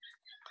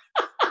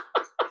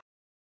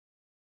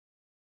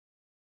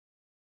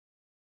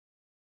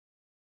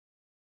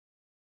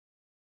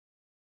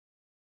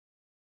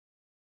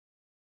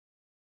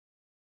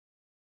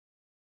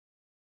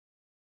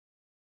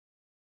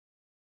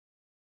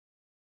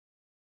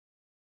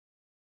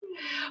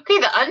 Okay,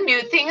 the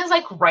unmute thing is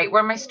like right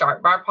where my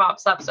start bar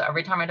pops up. So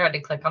every time I try to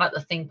click on it,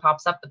 the thing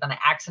pops up, but then I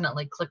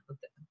accidentally click with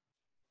it.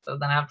 So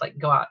then I have to like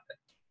go out.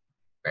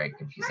 Very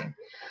confusing.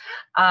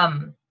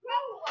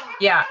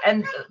 Yeah,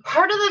 and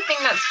part of the thing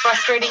that's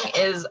frustrating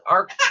is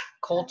our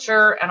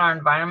culture and our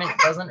environment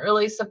doesn't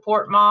really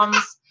support moms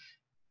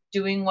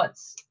doing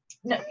what's,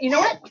 no, you know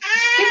what?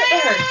 Give it to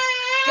her.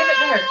 Give it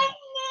to her.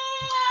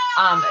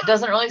 It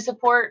doesn't really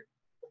support,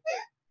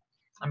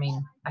 I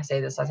mean, I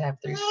say this as I have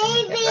 3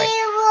 screaming kids,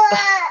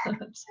 right?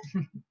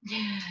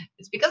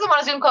 It's because I'm on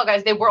a Zoom call,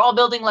 guys. They were all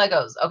building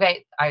Legos.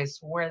 Okay, I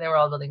swear they were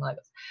all building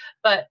Legos.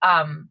 But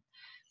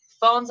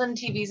phones and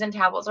TVs and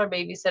tablets are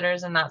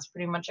babysitters, and that's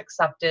pretty much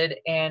accepted.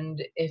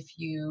 And if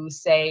you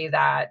say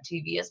that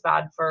TV is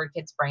bad for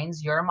kids'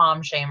 brains, you're a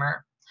mom shamer.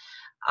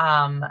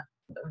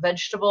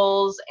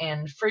 Vegetables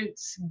and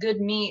fruits, good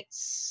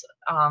meats,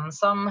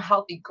 some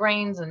healthy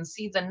grains and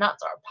seeds and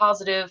nuts are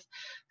positive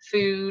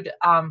food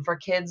for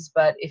kids.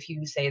 But if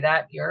you say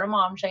that, you're a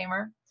mom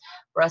shamer.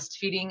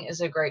 Breastfeeding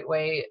is a great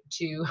way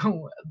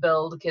to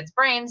build kids'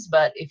 brains,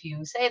 but if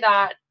you say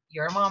that,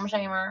 you're a mom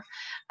shamer.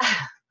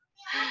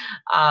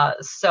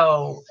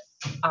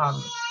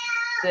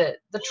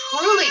 The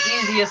truly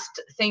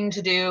easiest thing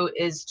to do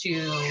is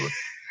to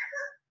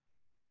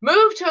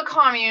move to a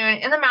commune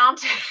in the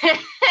mountains.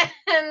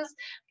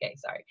 Okay,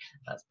 sorry,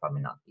 that's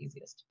probably not the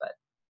easiest, but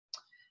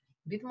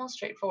be the most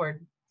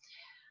straightforward.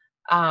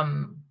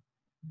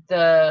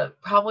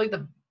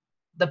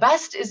 The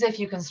best is if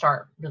you can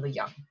start really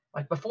young,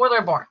 like before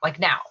they're born, like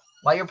now,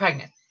 while you're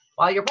pregnant.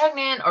 While you're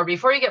pregnant or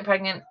before you get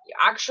pregnant,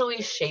 you're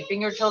actually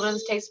shaping your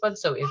children's taste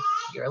buds. So if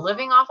you're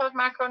living off of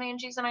macaroni and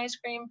cheese and ice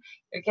cream,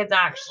 your kid's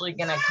actually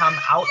going to come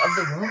out of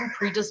the womb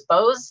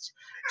predisposed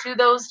to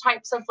those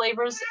types of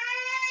flavors.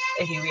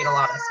 If you eat a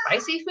lot of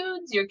spicy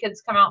foods, your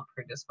kids come out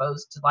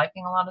predisposed to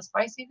liking a lot of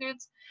spicy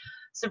foods.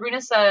 Sabrina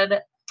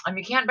said,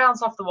 you can't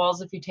bounce off the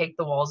walls if you take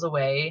the walls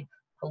away.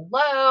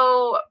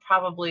 Hello,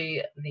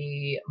 probably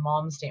the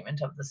mom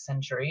statement of the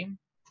century.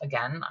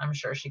 Again, I'm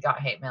sure she got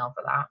hate mail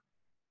for that.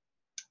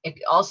 It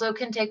also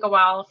can take a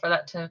while for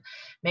that to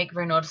make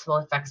very noticeable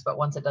effects, but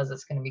once it does,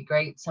 it's going to be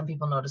great. Some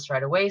people notice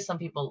right away. Some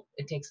people,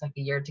 it takes like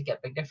a year to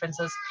get big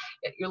differences.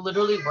 You're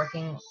literally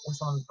working with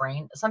someone's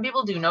brain. Some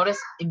people do notice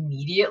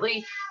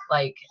immediately,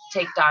 like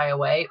take dye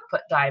away,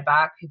 put dye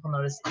back. People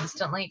notice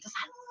instantly. Does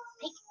that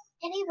make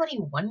anybody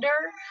wonder?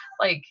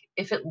 Like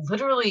if it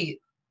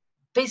literally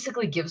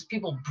basically gives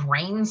people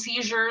brain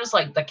seizures,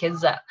 like the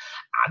kids that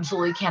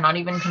absolutely cannot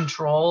even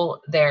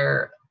control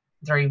their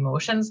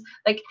emotions.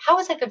 Like, how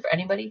is that good for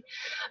anybody?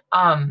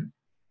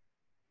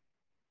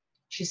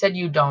 She said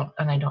you don't,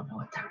 and I don't know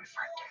what that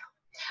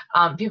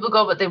referred to. People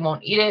go, but they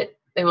won't eat it.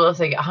 They will if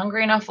they get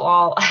hungry enough.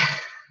 Lol.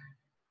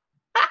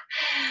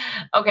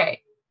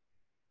 Okay,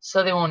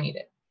 so they won't eat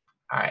it.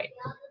 All right.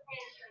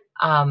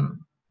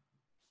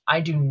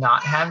 I do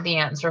not have the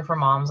answer for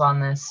moms on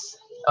this.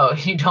 Oh,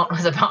 you don't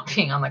was about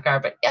being on the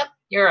carpet. Yep,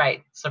 you're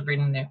right.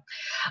 Sabrina knew.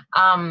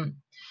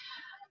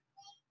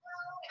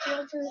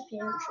 Go to the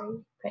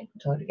pantry. Okay,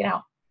 tell her to get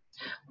out.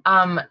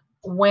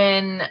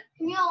 When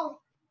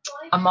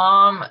a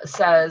mom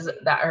says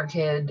that her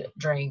kid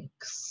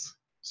drinks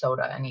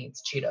soda and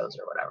eats Cheetos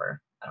or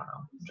whatever, I don't know,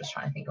 I'm just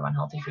trying to think of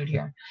unhealthy food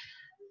here,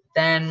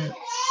 then,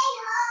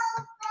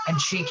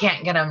 and she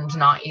can't get him to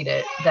not eat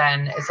it,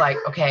 then it's like,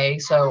 okay,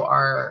 so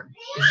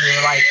is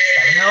your like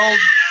 7-year-old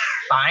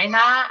buying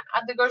that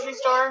at the grocery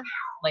store?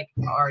 Like,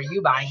 are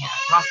you buying it at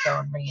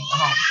Costco and bringing it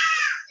home?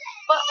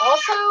 But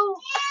also,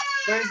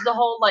 there's the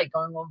whole like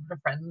going over to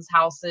friends'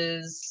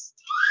 houses,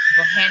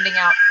 people handing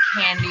out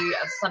candy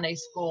at Sunday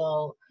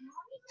school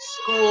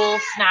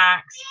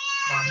snacks.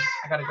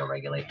 I gotta go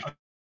regulate.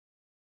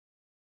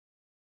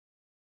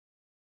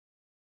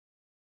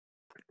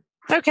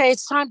 Okay,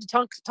 it's time to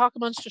talk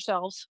amongst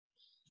yourselves.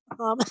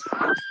 Um,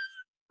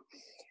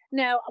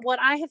 no, what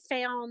I have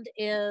found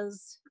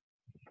is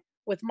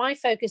with my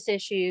focus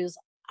issues,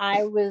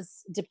 I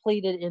was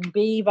depleted in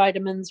B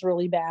vitamins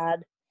really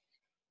bad,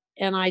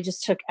 and I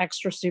just took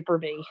extra Super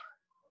B,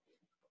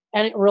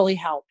 and it really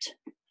helped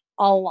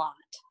a lot.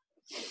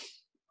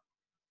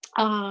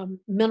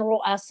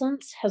 Mineral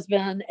essence has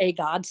been a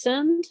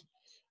godsend.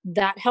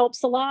 That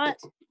helps a lot,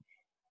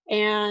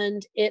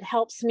 and it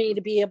helps me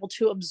to be able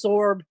to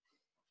absorb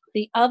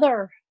the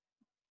other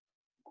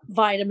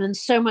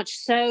vitamins so much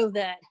so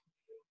that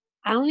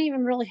I don't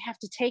even really have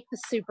to take the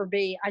Super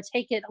B. I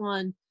take it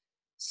on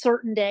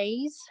certain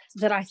days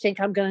that I think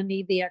I'm going to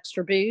need the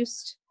extra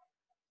boost,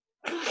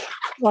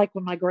 like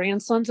when my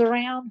grandson's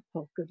around.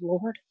 Oh, good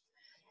Lord.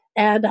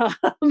 And,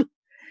 I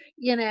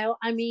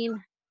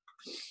mean,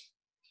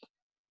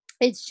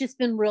 it's just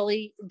been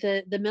really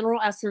the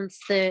mineral essence,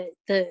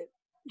 because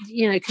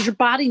your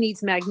body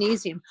needs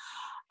magnesium.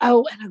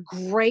 Oh, and a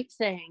great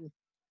thing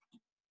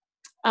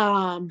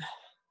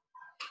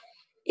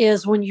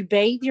is when you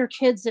bathe your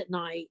kids at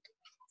night,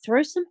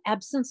 throw some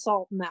Epsom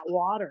salt in that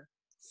water.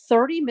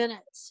 30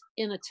 minutes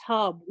in a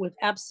tub with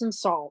Epsom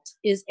salt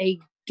is a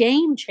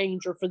game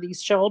changer for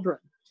these children.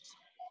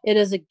 It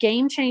is a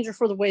game changer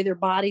for the way their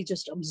body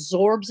just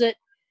absorbs it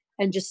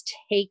and just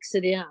takes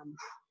it in.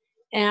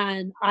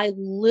 And I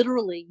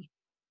literally,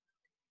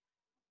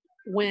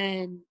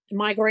 when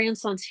my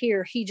grandson's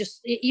here,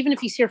 even if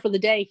he's here for the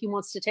day, he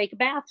wants to take a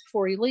bath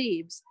before he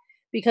leaves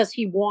because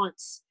he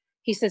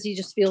says he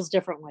just feels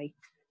differently.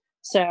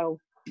 So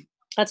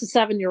that's a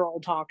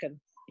 7-year-old talking.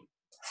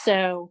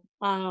 So,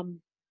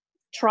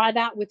 try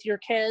that with your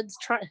kids.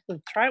 Try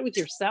it with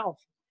yourself.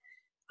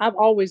 I've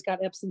always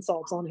got Epsom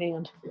salts on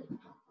hand.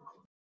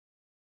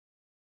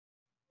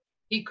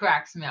 He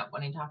cracks me up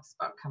when he talks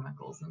about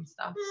chemicals and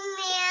stuff.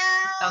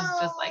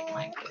 Sounds just like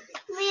my kids.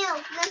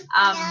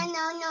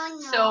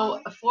 So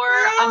for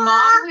a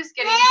mom who's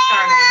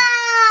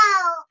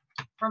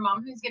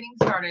getting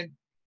started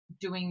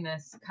doing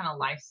this kind of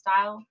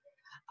lifestyle,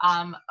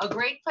 a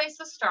great place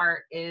to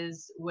start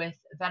is with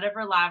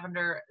vetiver,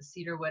 lavender,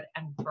 cedarwood,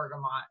 and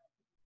bergamot.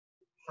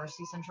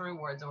 First Essential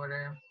Rewards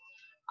order.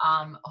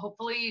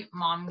 Hopefully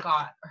mom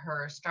got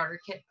her starter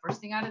kit first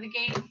thing out of the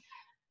gate.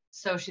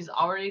 So she's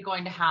already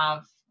going to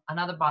have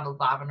another bottle of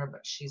lavender,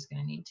 but she's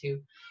going to need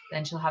to.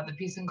 Then she'll have the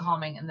Peace and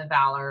Calming and the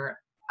Valor.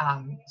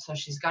 So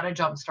she's got a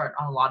jump start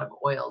on a lot of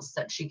oils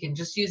that she can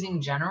just using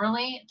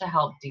generally to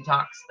help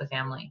detox the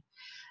family.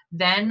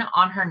 Then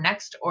on her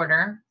next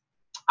order,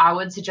 I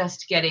would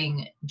suggest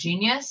getting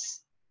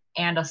Genius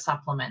and a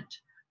supplement.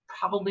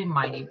 Probably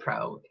Mighty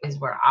Pro is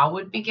where I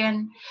would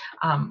begin.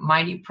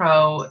 Mighty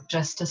Pro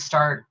just to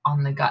start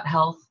on the gut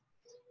health,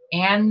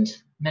 and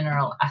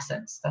Mineral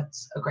Essence.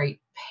 That's a great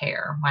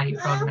pair, Mighty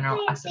Pro and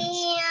Mineral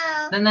Essence.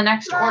 Then the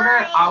next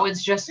order, I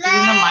was just doing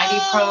the Mighty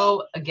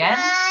Pro again.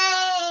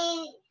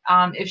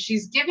 If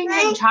she's giving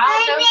him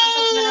child doses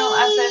of Mineral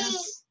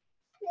Essence,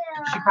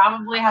 she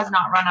probably has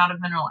not run out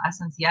of Mineral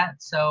Essence yet.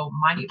 So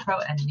Mighty Pro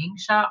and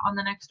Ningxia on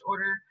the next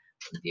order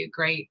would be a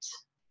great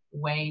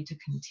way to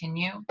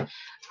continue.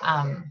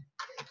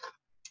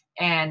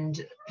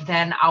 And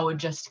then I would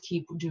just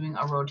keep doing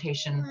a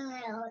rotation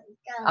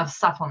of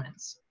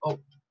supplements. Oh,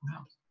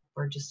 wow.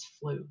 Or just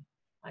flew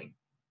like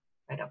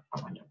right up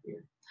our window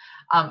here.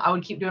 I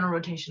would keep doing a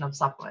rotation of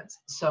supplements.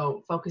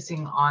 So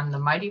focusing on the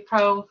Mighty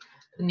Pro,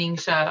 the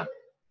Ningxia.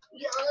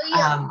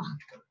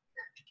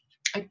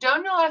 I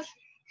don't know if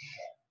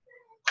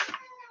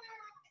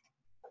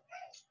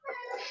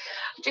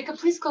Jacob,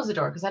 please close the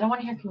door because I don't want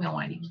to hear Camille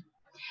whining.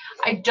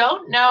 I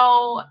don't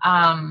know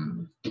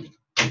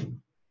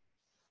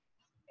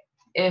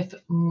if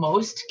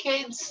most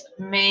kids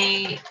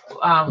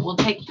will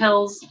take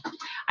pills.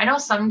 I know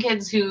some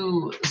kids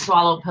who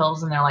swallow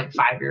pills and they're like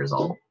 5 years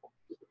old.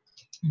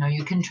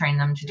 You can train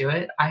them to do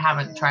it. I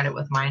haven't tried it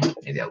with mine.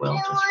 Maybe I will.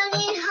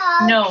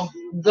 No,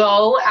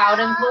 go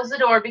out and close the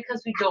door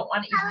because we don't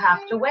want you to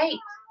have to wait.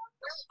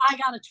 I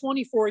got a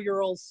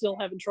 24-year-old still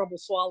having trouble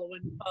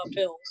swallowing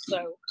pills.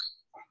 So,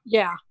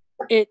 yeah,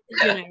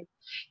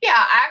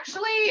 Yeah,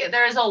 actually,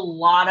 there's a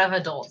lot of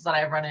adults that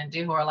I've run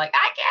into who are like,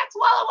 I can't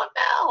swallow a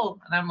pill.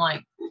 And I'm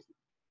like,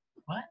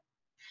 what?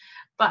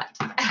 But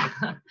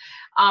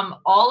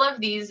all of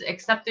these,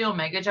 except the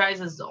Omega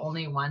Gize, is the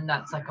only one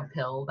that's like a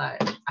pill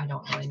that I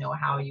don't really know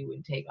how you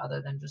would take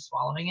other than just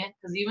swallowing it.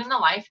 Because even the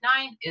Life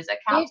 9 is a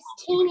capsule.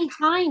 It's teeny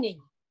tiny.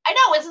 I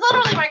know, it's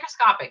literally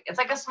microscopic. It's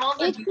like a small.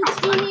 It's the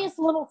teeniest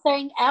little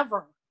thing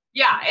ever.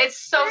 Yeah,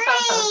 it's so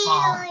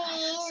small.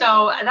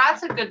 So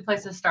that's a good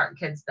place to start,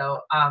 kids, though.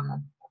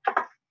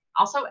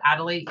 Also,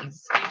 Adelaide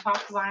eats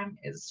detox lime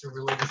is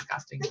really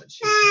disgusting, but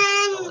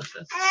she's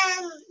delicious.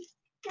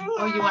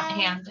 Oh, you want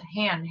hand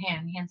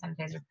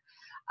sanitizer.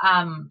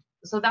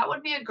 So that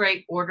would be a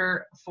great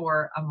order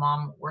for a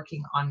mom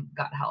working on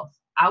gut health.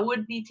 I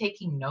would be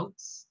taking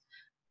notes,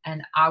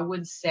 and I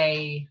would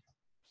say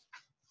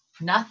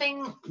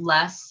nothing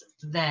less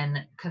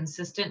than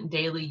consistent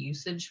daily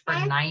usage for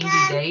 90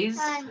 days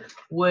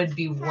would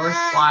be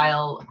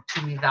worthwhile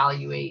to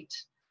evaluate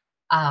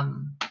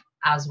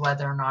as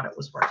whether or not it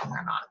was working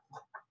or not.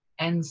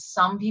 And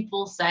some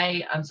people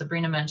say, and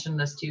Sabrina mentioned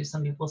this too,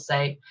 some people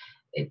say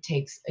it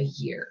takes a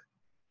year.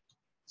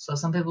 So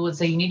some people would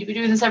say you need to be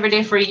doing this every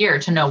day for a year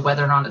to know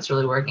whether or not it's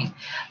really working.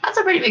 That's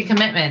a pretty big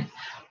commitment.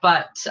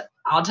 But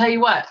I'll tell you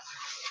what,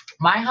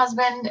 my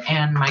husband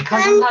and my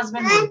cousin's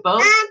husband were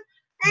both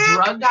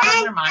drugged out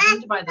of their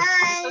mind by the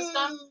school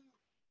system.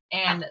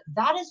 And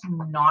that is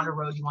not a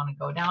road you want to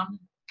go down.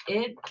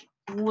 It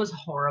was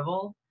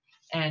horrible.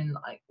 And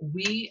like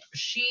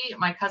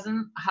my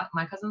cousin's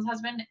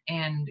husband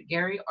and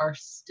Gary are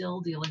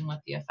still dealing with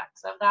the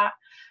effects of that.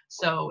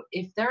 So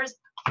if there's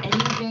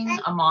anything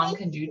a mom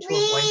can do to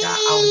avoid that,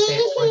 I would say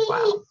it's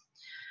worthwhile.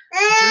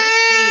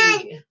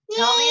 Brucey,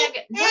 tell me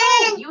again.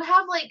 No, you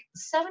have like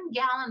 7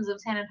 gallons of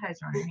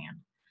sanitizer on your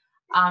hand.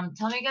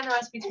 Tell me again the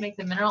recipe to make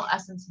the mineral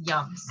essence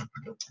yums.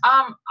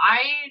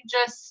 I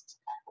just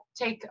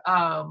take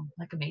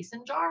like a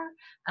mason jar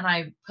and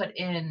I put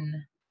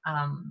in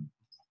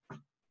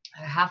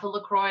half a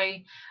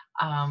LaCroix,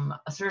 a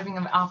serving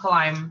of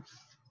alkaline,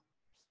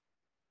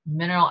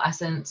 mineral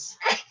essence,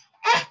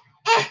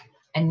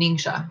 and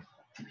Ningxia.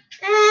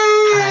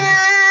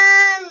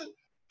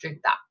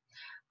 Drink that.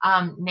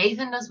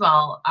 Nathan as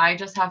well. I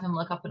just have him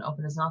look up and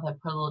open his mouth. I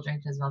put a little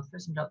drink in his mouth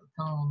first and drop the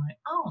pill and I'm like,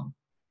 oh,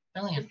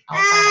 brilliant.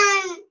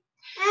 I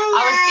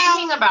was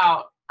thinking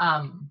about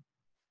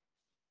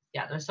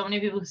yeah, there's so many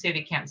people who say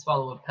they can't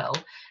swallow a pill,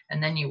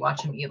 and then you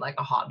watch them eat like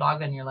a hot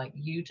dog and you're like,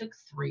 you took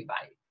 3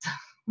 bites.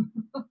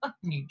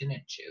 You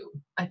didn't chew.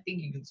 I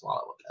think you can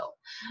swallow a pill.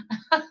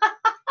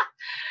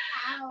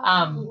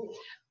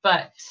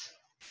 But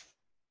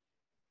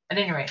at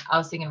any rate, I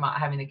was thinking about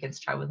having the kids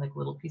try with like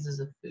little pieces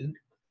of food,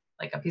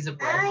 like a piece of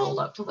bread rolled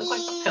up to look like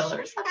a pill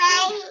or something.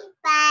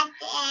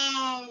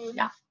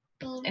 Yeah.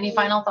 Any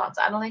final thoughts,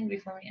 Adeline,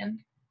 before we end?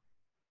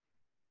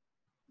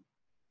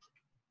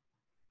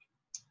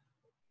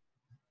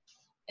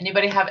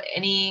 Anybody have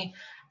any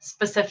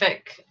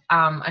specific,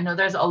 I know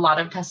there's a lot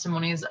of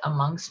testimonies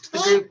amongst the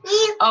group.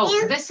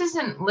 Oh, this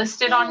isn't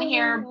listed on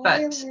here,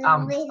 but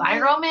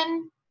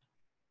Thyromin.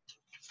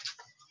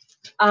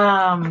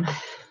 Let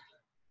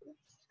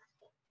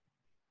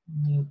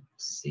me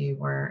see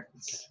where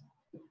it's,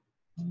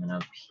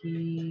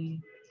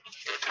 MNOP.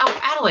 Oh,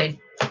 Adelaide.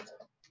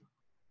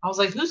 I was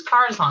like, whose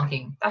car is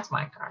honking? That's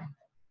my car.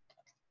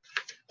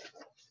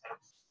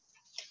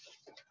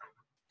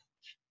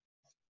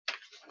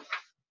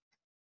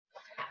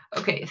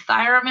 Okay,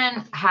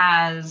 Thyromin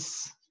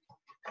has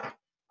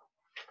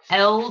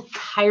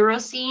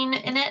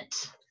L-tyrosine in it.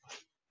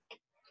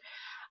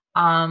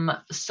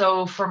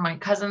 So for my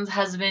cousin's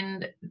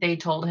husband, they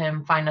told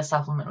him find a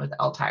supplement with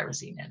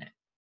L-tyrosine in it.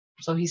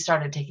 So he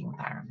started taking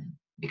Thyromin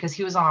because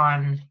he was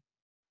on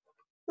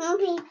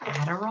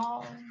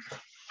Adderall.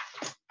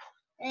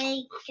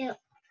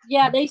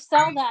 Yeah, they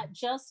sell that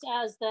just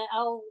as the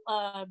L,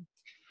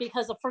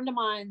 because a friend of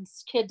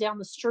mine's kid down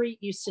the street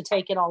used to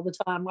take it all the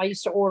time. I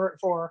used to order it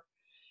for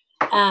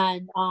her,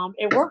 and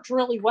it worked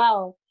really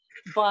well,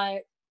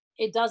 but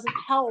it doesn't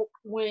help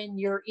when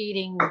you're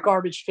eating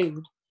garbage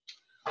food.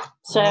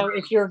 So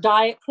if your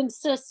diet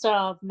consists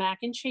of mac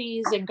and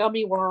cheese and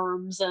gummy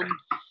worms and,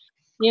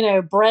 you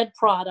know, bread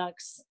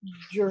products,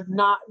 you're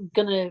not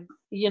gonna,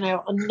 you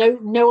know,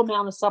 no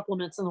amount of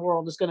supplements in the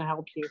world is going to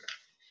help you.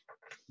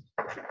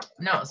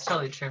 No, it's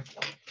totally true.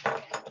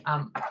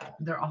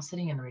 They're all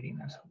sitting and reading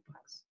their school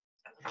books.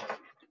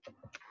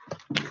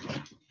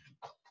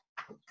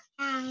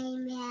 The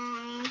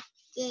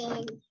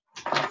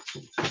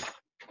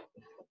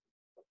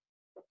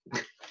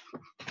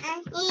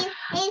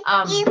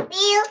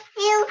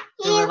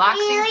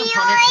relaxing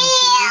component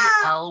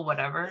in L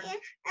whatever.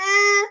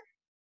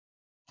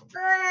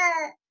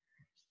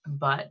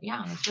 But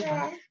yeah, that's her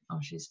butt. Oh,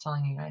 she's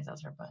telling you guys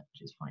that's her butt.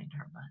 She's pointing to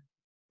her butt.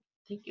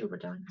 Thank you for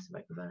telling us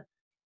about your butt.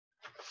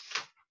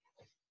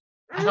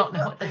 I don't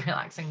know what the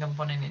relaxing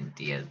component in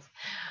D is.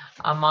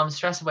 Mom,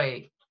 stress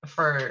away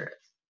for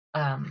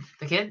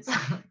the kids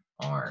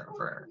or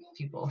for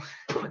people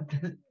with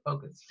the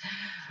focus.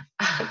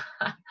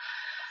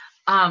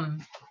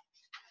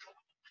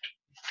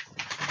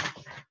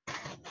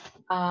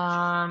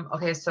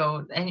 Okay,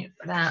 so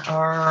that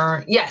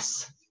or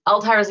yes,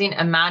 L-tyrosine.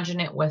 Imagine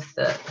it with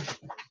the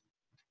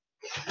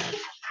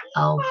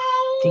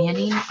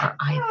L-theanine or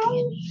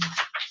I-theanine.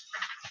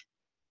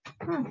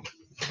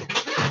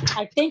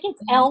 I think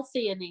it's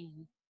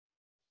L-theanine.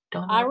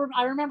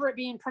 I remember it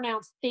being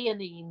pronounced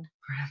theanine.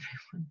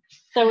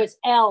 So it's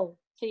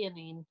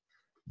L-theanine.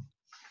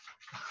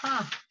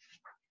 Huh.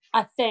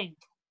 I think.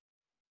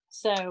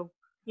 So,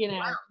 you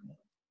know.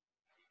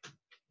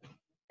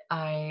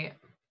 Wow.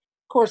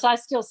 Of course, I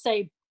still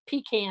say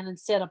pecan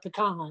instead of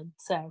pecan.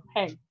 So,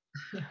 hey.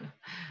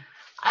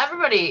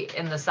 Everybody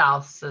in the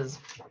South says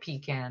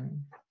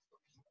pecan.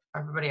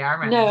 Everybody I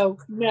remember.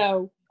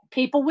 No.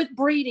 People with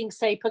breeding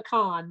say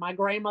pecan. My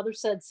grandmother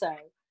said so.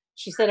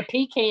 She said a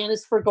pecan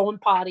is for going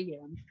potty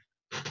in.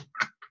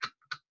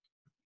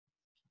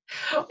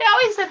 We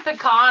always said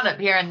pecan up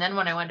here, and then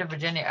when I went to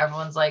Virginia,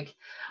 everyone's like,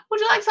 would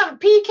you like some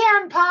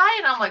pecan pie?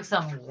 And I'm like,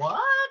 some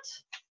what?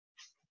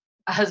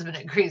 My husband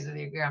agrees with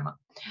your grandma.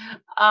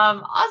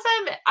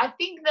 Awesome. I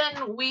think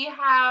then we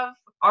have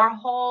our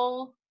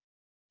whole,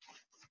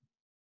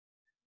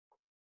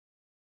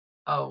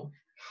 oh,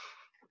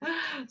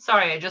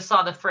 sorry, I just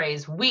saw the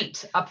phrase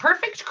wheat, a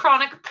perfect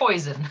chronic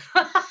poison.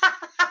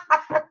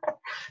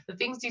 The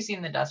things you see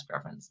in the desk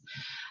reference.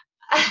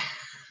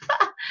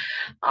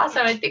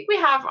 Awesome. I think we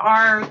have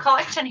our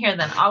collection here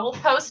then. I will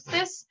post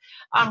this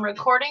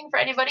recording for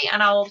anybody,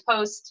 and I will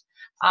post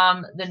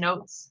the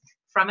notes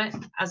from it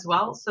as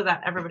well so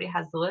that everybody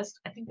has the list.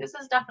 I think this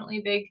is definitely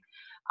a big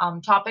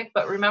topic,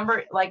 but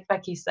remember, like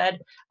Becky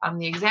said,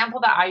 the example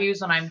that I use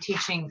when I'm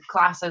teaching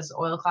classes,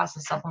 oil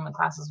classes, supplement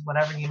classes,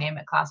 whatever you name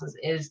it, classes,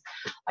 is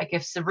like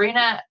if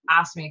Sabrina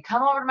asked me,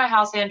 come over to my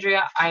house,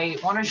 Andrea, I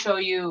want to show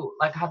you,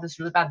 like I have this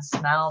really bad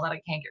smell that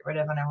I can't get rid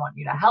of and I want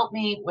you to help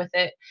me with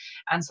it.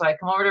 And so I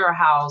come over to her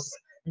house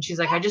and she's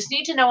like, I just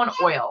need to know an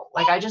oil.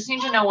 Like, I just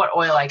need to know what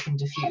oil I can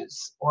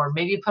diffuse or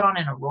maybe put on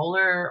in a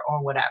roller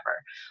or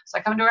whatever. So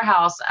I come to her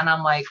house and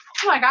I'm like,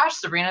 oh my gosh,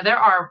 Sabrina, there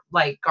are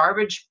like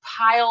garbage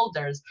piled.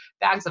 There's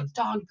bags of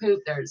dog poop.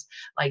 There's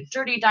like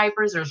dirty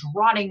diapers. There's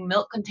rotting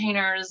milk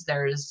containers.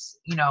 There's,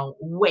 you know,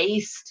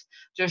 waste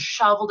just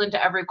shoveled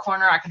into every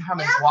corner. I can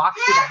hardly walk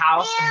through the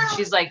house. And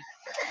she's like,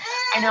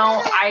 I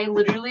know, I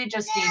literally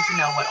just need to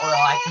know what oil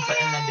I can put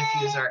in the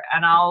diffuser.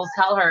 And I'll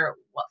tell her,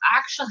 well,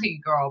 actually,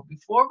 girl,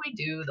 before we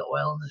do the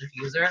oil in the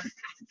diffuser, by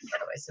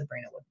the way,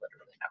 Sabrina would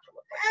literally never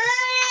look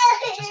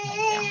like this. Just an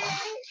example.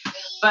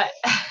 But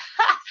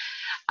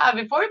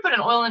before we put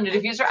an oil in the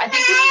diffuser, I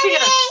think we need to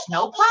get a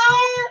snowplow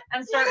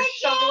and start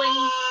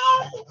shoveling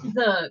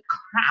the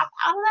crap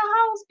out of the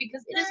house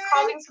because it is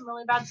causing some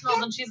really bad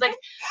smells. And she's like,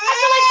 I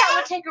feel like that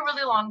would take a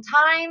really long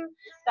time.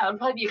 That would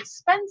probably be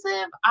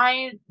expensive.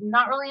 I'm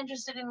not really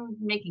interested in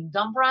making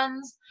dump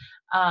runs.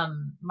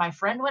 My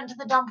friend went to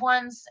the dump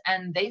once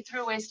and they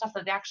threw away stuff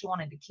that they actually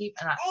wanted to keep,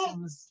 and that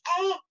seems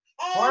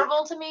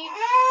horrible to me.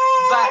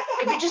 But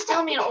if you just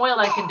tell me an oil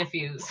I can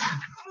diffuse,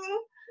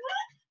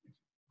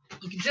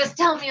 you can just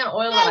tell me an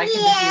oil that I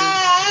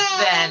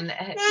can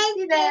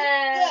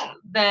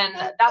diffuse, then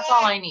that's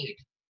all I need.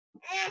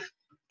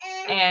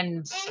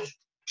 And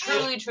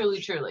truly,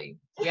 truly, truly,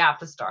 we have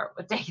to start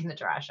with taking the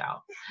trash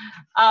out.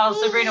 Oh,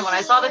 Sabrina, when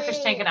I saw the fish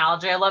tank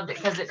analogy, I loved it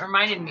because it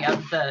reminded me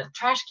of the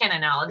trash can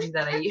analogy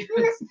that I use. The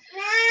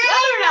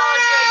other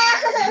analogy I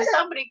use is if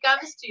somebody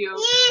comes to you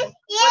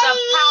with a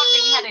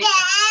pounding headache.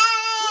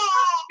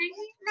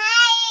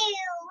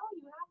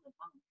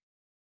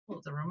 Well,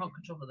 it's a remote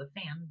control for the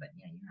fan, but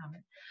yeah, you have it.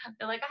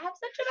 They're like, I have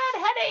such a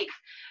bad headache.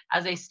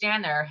 As they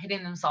stand there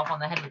hitting themselves on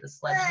the head with a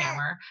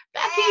sledgehammer.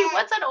 Becky,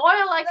 what's an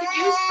oil I could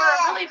use for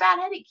a really bad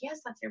headache?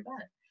 Yes, that's your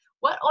bet.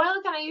 What oil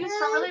can I use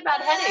for a really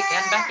bad headache?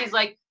 And Becky's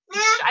like,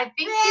 I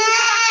think you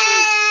should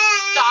actually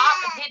stop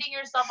hitting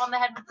yourself on the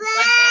head with the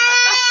sledgehammer.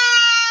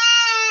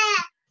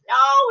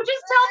 No,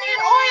 just tell me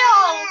an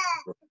oil.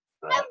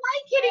 I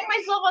like hitting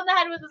myself on the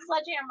head with a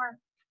sledgehammer.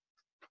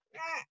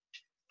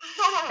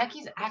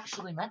 Becky's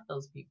actually met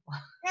those people.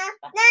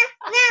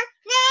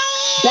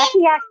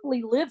 Becky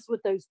actually lives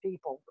with those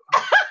people.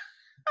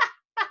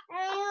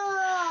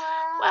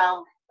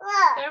 Well,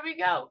 there we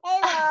go.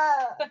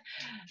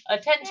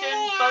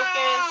 Attention,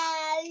 focus,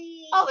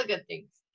 all the good things.